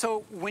 And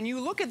also, when you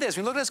look at this,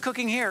 when you look at us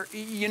cooking here,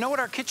 you know what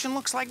our kitchen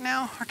looks like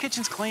now? Our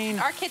kitchen's clean.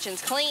 Our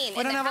kitchen's clean.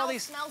 We don't have all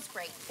these. The house smells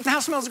great. The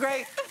house smells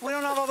great. We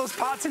don't have all those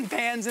pots and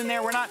pans in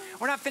there. We're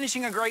not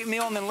finishing a great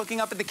meal and then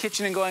looking up at the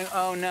kitchen and going,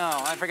 oh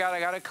no, I forgot I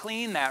gotta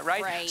clean that,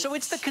 right? So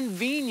it's the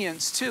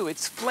convenience too.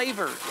 It's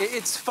flavor.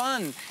 It's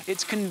fun.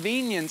 It's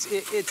convenience.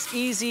 It's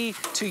easy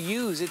to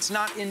use. It's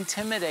not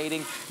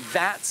intimidating.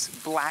 That's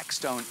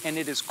Blackstone, and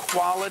it is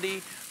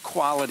quality.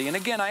 And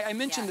again, I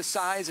mentioned the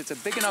size. It's a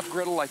big enough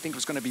griddle I think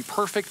was going to be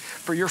perfect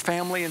for your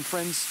family and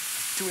friends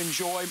to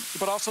enjoy,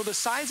 but also the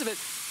size of it.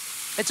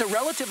 It's a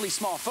relatively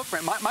small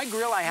footprint. My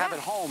grill I have at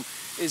home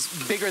is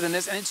bigger than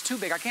this, and it's too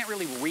big. I can't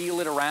really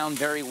reel it around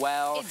very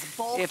well. It's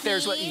bulky. If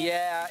there's,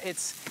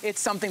 it's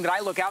something that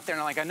I look out there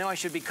and I'm like, I know I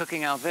should be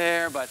cooking out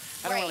there, but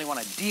I don't really want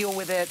to deal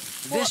with it.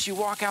 This, you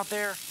walk out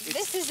there.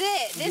 This is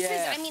it. This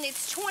is, I mean,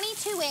 it's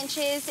 22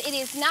 inches. It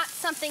is not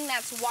something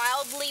that's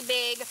wildly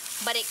big,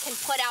 but it can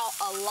put out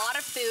a lot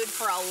of food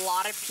for a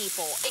lot of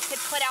people. It could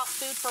put out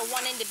food for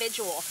one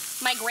individual.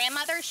 My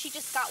grandmother, she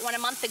just got one a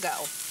month ago.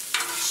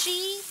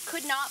 She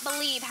could not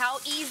believe how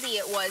easy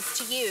it was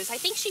to use. I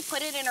think she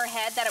put it in her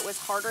head that it was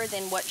harder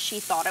than what she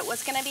thought it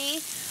was going to be.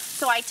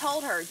 So I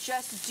told her,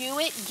 just do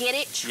it, get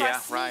it,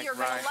 trust me, you're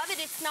going to love it.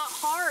 It's not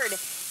hard.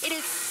 It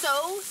is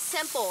so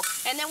simple.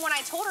 And then when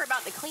I told her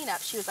about the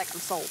cleanup, she was like, I'm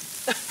sold.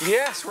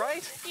 Yes,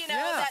 right? You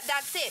know,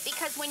 that's it.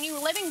 Because when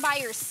you're living by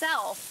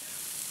yourself,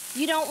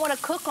 you don't want to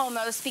cook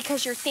almost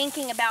because you're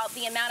thinking about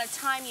the amount of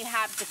time you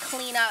have to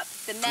clean up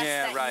the mess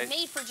that you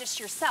made for just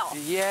yourself.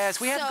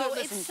 Yes, we have good.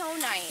 It's so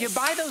nice. You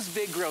buy those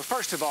big grills.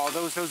 First of all,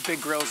 those big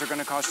grills are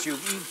going to cost you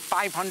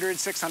 $500,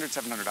 $600,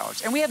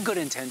 $700. And we have good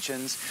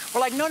intentions.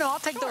 We're like, no, I'll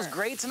take those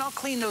grates and I'll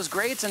clean those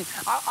grates and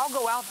I'll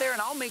go out there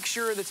and I'll make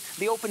sure that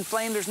the open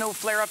flame, there's no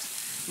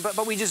flare-ups.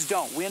 But we just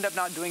don't. We end up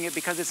not doing it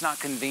because it's not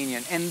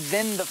convenient. And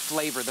then the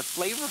flavor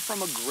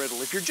from a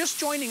griddle. If you're just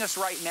joining us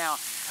right now,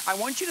 I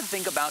want you to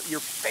think about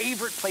your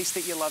favorite place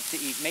that you love to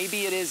eat.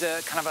 Maybe it is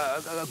a kind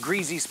of a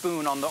greasy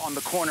spoon on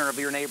the corner of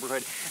your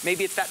neighborhood.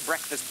 Maybe it's that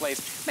breakfast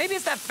place. Maybe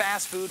it's that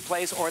fast food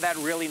place or that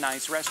really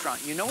nice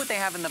restaurant. You know what they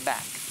have in the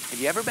back? Have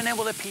you ever been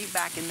able to peek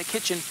back in the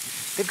kitchen?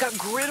 They've got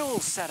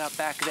griddles set up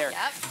back there.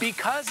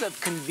 Because of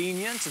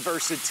convenience,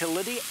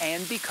 versatility,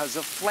 and because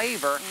of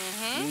flavor.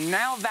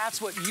 Now that's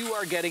what you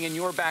are getting in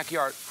your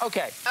backyard.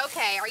 Okay.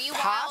 Okay, are you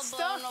wild,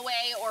 blown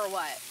away, or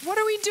what? What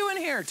are we doing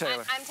here,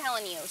 Taylor? I'm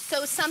telling you.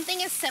 So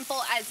something as simple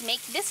as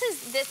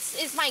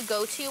this is my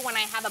go-to when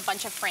I have a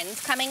bunch of friends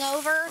coming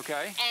over.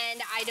 Okay.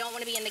 And I don't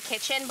want to be in the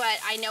kitchen, but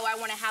I know I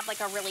want to have like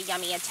a really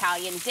yummy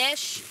Italian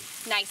dish.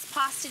 Nice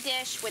pasta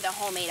dish with a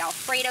homemade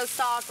Alfredo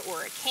sauce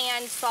or a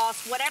canned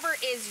sauce, whatever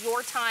is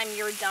your time,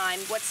 your dime,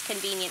 what's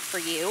convenient for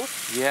you.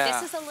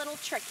 This is a little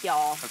trick,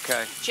 y'all.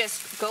 Okay.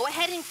 Just go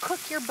ahead and cook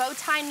your bow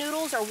tie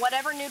noodles or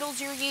whatever noodles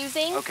you're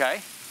using.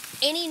 Okay.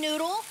 Any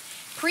noodle,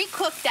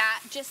 pre-cook that,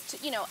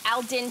 just, you know,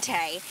 al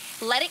dente.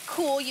 Let it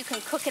cool. You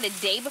can cook it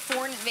a day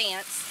before in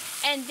advance.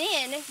 And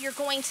then you're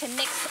going to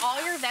mix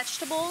all your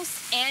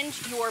vegetables and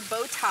your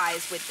bow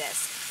ties with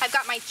this. I've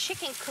got my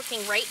chicken cooking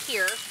right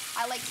here.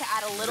 I like to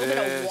add a little bit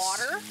of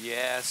water.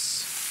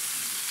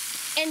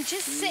 Yes. And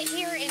just sit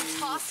here and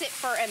toss it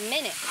for a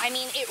minute. I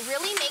mean, it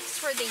really makes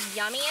for the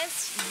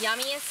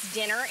yummiest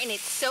dinner, and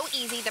it's so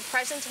easy. The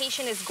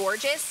presentation is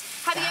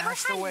gorgeous. Have you ever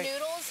had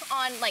noodles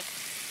on, like,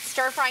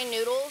 stir-fry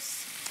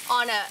noodles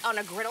on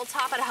a griddle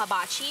top at a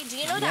hibachi? Do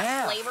you know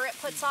that flavor it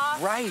puts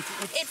off? Right.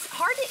 It's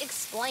hard to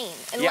explain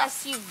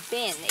unless you've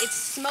been. It's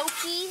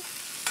smoky.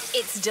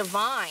 it's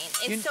divine.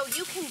 And so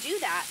you can do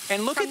that.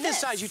 And look at this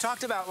size. You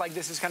talked about like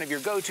this is kind of your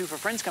go-to for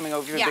friends coming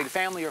over, your big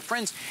family or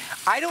friends.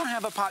 I don't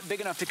have a pot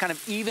big enough to kind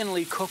of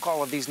evenly cook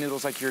all of these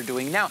noodles like you're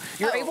doing now.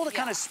 You're able to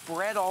kind of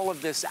spread all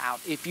of this out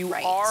if you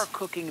are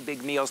cooking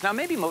big meals. Now,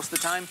 maybe most of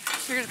the time,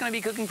 you're just going to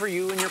be cooking for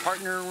you and your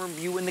partner or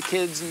you and the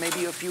kids and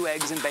maybe a few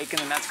eggs and bacon,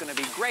 and that's going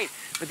to be great.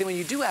 But then when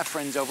you do have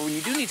friends over, when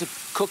you do need to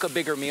cook a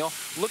bigger meal,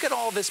 look at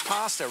all this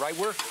pasta, right?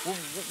 We're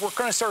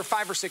going to serve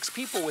 5 or 6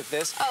 people with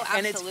this. Oh,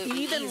 and it's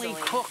evenly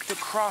cooked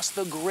across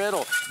the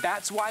griddle.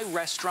 That's why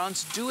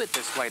restaurants do it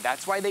this way.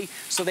 That's why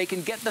so they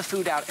can get the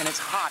food out and it's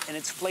hot and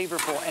it's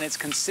flavorful and it's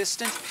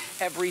consistent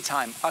every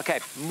time. Okay,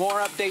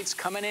 more updates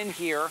coming in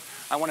here.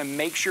 I want to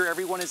make sure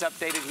everyone is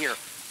updated here.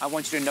 I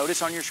want you to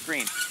notice on your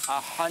screen,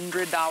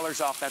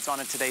 $100 off. That's on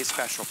a today's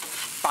special.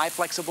 5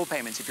 flexible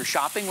payments. If you're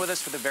shopping with us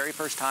for the very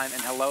first time,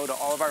 and hello to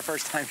all of our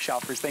first-time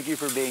shoppers, thank you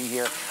for being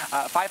here.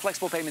 5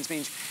 flexible payments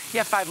means you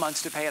have 5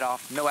 months to pay it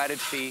off, no added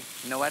fee,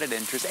 no added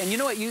interest. And you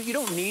know what? You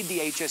don't need the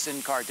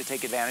HSN card to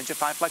take advantage of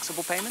 5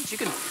 flexible payments. You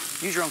can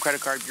use your own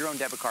credit card, your own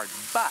debit card.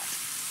 But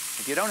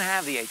if you don't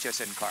have the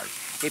HSN card,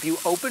 if you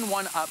open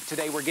one up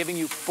today, we're giving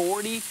you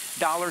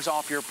 $40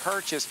 off your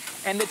purchase.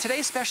 And the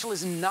today's special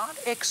is not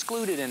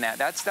excluded in that.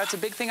 That's a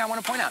big thing I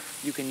want to point out.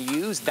 You can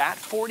use that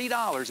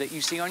 $40 that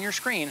you see on your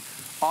screen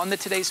on the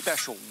today's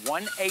special.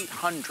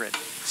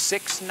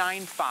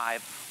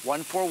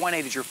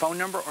 1-800-695-1418 is your phone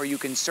number, or you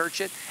can search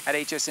it at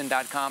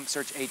hsn.com.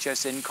 Search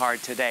HSN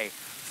card today.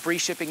 Free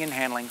shipping and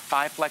handling,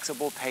 5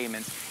 flexible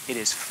payments. It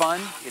is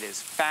fun, it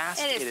is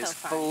fast, it is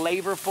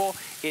flavorful.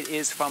 It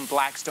is from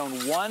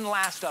Blackstone. One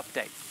last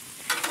update.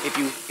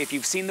 If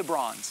you've seen the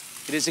bronze,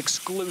 it is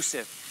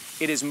exclusive.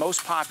 It is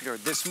most popular.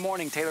 This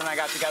morning, Taylor and I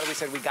got together. We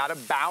said we got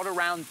about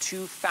around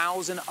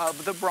 2,000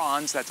 of the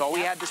bronze. That's all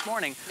we had this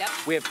morning.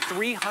 We have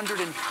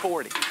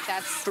 340.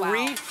 That's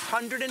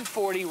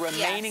 340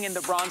 remaining in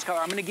the bronze color.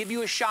 I'm going to give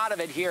you a shot of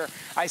it here.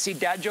 I see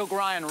Dad Joke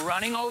Ryan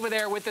running over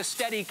there with the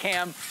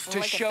Steadicam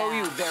to show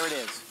you. There it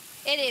is.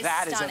 It is stunning.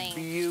 That is a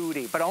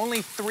beauty. But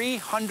only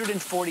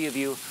 340 of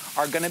you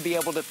are going to be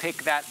able to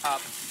pick that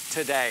up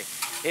today.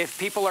 If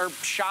people are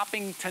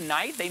shopping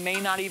tonight, they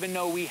may not even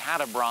know we had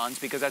a bronze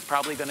because that's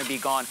probably going to be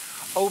gone.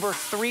 Over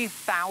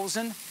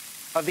 3,000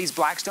 of these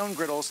Blackstone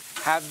griddles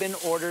have been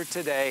ordered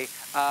today.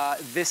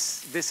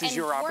 This is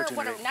your opportunity.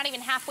 We're not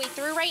even halfway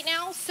through right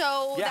now,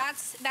 so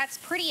that's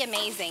pretty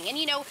amazing. And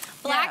you know,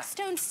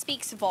 Blackstone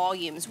speaks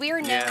volumes. We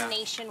are known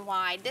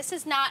nationwide. This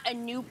is not a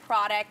new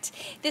product.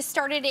 This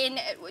started in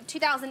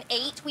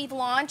 2008. We've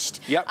launched,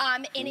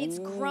 and it's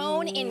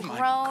grown and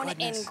grown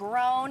and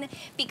grown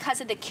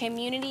because of the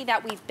community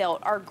that we've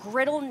built. Our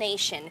griddle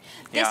nation.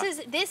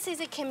 This is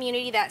a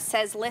community that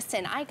says,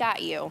 "Listen, I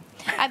got you.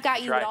 I've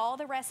got you with all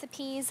the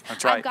recipes.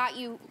 I've got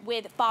you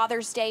with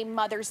Father's Day,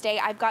 Mother's Day.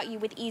 I've got you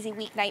with easy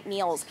weeknight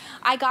meals.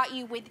 I got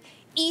you with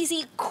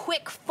easy,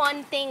 quick,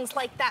 fun things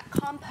like that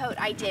compote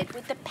I did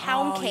with the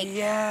pound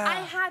cake.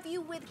 I have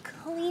you with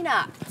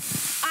cleanup.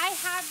 I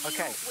have you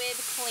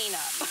with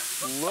cleanup.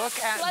 Look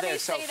at Let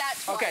this. me say that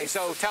twice. Okay,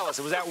 so tell us,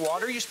 was that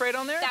water you sprayed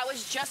on there? That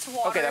was just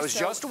water. Okay, that was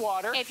just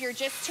water. If you're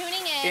just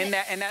tuning in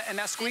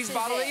that squeeze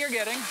bottle that you're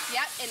getting.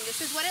 Yep, and this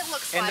is what it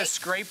looks like. And the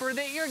scraper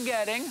that you're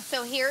getting.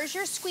 So here's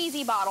your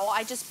squeezy bottle.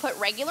 I just put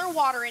regular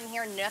water in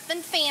here,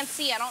 nothing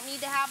fancy. I don't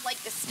need to have like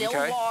the still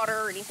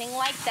water or anything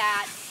like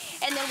that.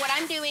 And then what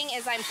I'm doing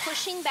is I'm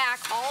pushing back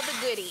all the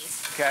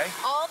goodies.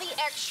 All the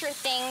extra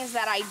things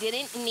that I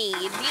didn't need.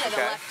 You know, the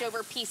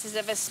leftover pieces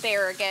of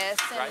asparagus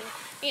and,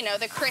 you know,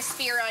 the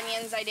crispier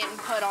onions I didn't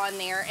put on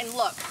there. And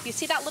look, you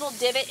see that little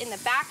divot in the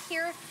back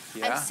here?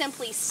 I'm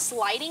simply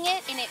sliding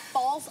it and it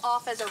falls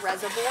off as a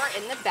reservoir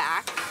in the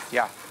back.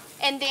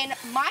 And then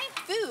my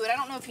food, I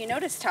don't know if you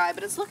noticed, Ty,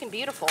 but it's looking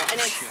beautiful. And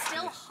it's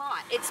still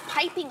hot. It's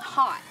piping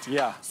hot.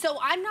 So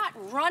I'm not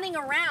running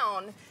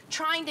around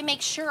trying to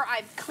make sure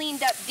I've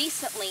cleaned up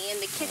decently in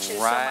the kitchen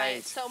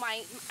so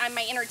my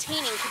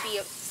entertaining could be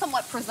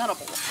somewhat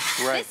presentable.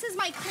 This is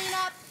my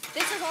cleanup.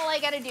 This is all I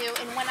got to do.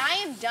 And when I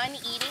am done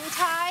eating,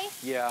 Ty,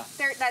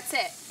 that's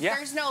it.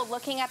 There's no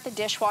looking at the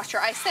dishwasher.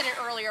 I said it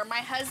earlier. My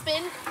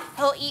husband,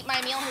 he'll eat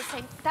my meal and he'll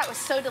say, "That was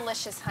so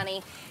delicious,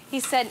 honey." He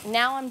said,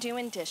 "Now I'm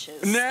doing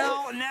dishes."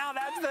 Now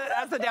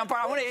that's the down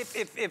part. I want to,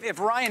 if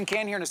Ryan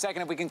can here in a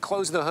second, if we can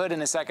close the hood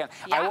in a second,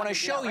 I want to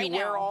show you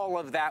where all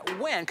of that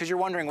went, because you're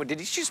wondering, well, did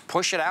he just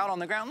push it out on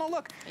the ground? No,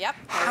 look.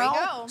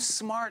 How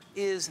smart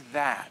is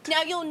that?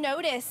 Now you'll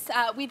notice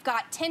we've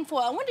got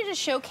tinfoil. I wanted to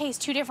showcase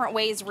 2 different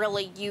ways,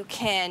 really, you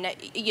can,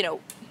 you know,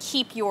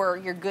 keep your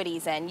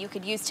goodies in. You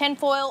could use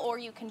tinfoil, or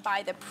you can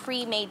buy the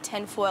pre-made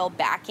tinfoil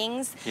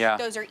backings.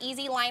 Those are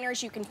easy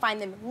liners. You can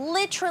find them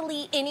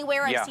literally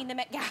anywhere. I've seen them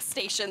at gas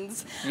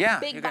stations,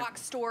 big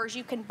box stores.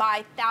 You can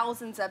buy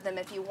thousands of them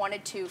if you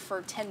wanted to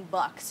for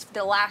 $10.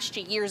 They'll last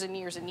you years and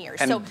years and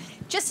years. So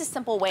just a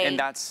simple way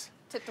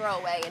to throw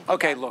away.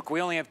 Okay, look,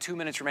 we only have 2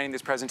 minutes remaining in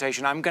this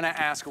presentation. I'm going to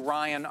ask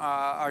Ryan,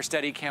 our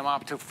Steadicam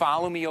op, to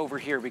follow me over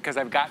here because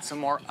I've got some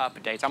more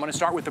updates. I'm going to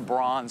start with the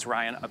bronze,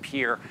 Ryan, up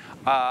here.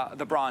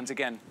 The bronze,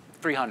 again,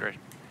 300.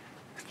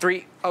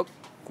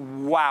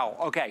 Wow,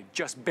 okay,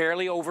 just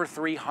barely over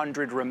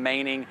 300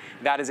 remaining.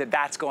 That is it,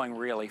 that's going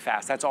really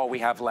fast. That's all we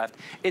have left.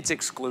 It's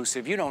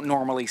exclusive. You don't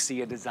normally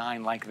see a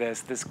design like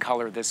this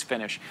color, this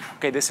finish.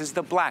 Okay, this is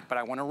the black, but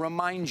I wanna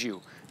remind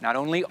you, not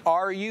only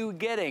are you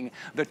getting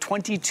the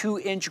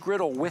 22-inch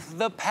griddle with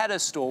the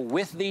pedestal,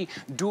 with the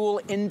dual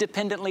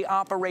independently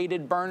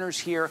operated burners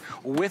here,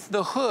 with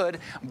the hood,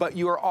 but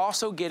you are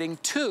also getting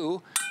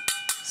 2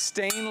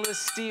 stainless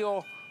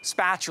steel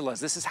spatulas.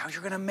 This is how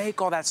you're gonna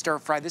make all that stir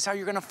fry. This is how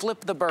you're gonna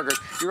flip the burgers.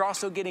 You're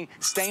also getting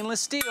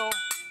stainless steel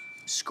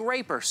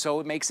scraper, so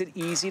it makes it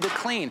easy to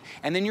clean.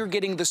 And then you're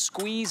getting the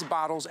squeeze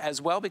bottles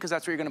as well, because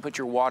that's where you're gonna put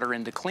your water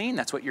in to clean.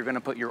 That's what you're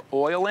gonna put your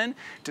oil in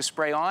to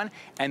spray on.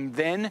 And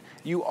then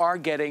you are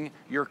getting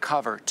your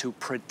cover to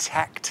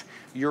protect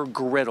your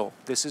griddle.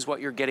 This is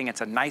what you're getting.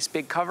 It's a nice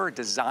big cover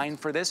designed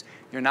for this.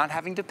 You're not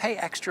having to pay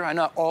extra. I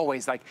know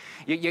always like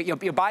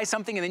you buy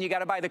something and then you got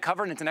to buy the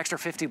cover and it's an extra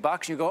 50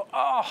 bucks. You go,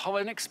 oh, I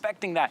wasn't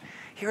expecting that.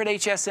 Here at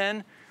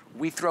HSN,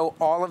 we throw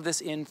all of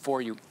this in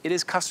for you. It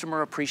is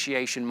Customer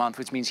Appreciation Month,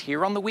 which means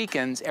here on the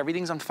weekends,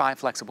 everything's on 5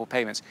 flexible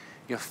payments.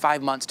 You have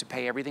 5 months to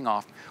pay everything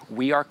off.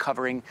 We are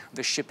covering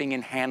the shipping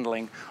and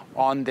handling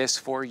on this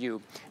for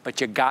you, but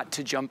you got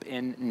to jump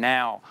in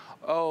now.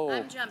 Oh,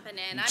 I'm jumping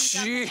in. I'm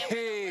jumping in with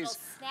a little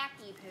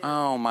snacky poo.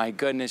 Oh my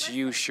goodness,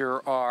 you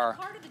sure are.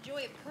 Part of the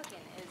joy of cooking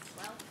is,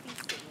 well,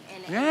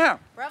 feasting and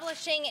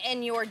relishing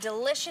in your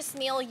delicious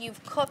meal.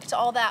 You've cooked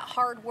all that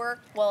hard work.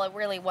 Well, it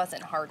really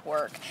wasn't hard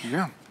work.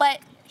 Yeah.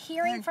 But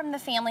hearing from the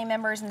family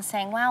members and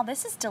saying, wow,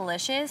 this is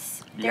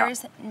delicious,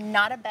 there's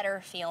not a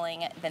better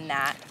feeling than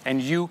that. And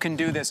you can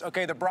do this.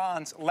 Okay, the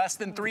bronze, less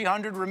than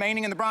 300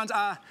 remaining in the bronze.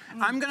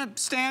 I'm gonna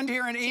stand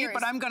here and eat,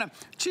 but I'm gonna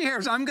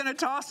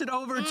toss it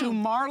over to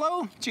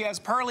Marlo. She has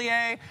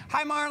Perlier.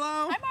 Hi,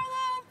 Marlo. Hi, Marlo.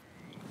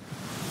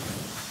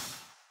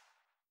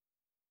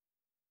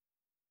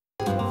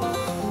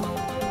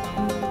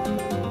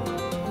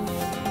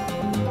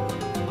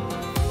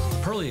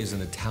 Perlier is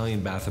an Italian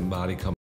bath and body company.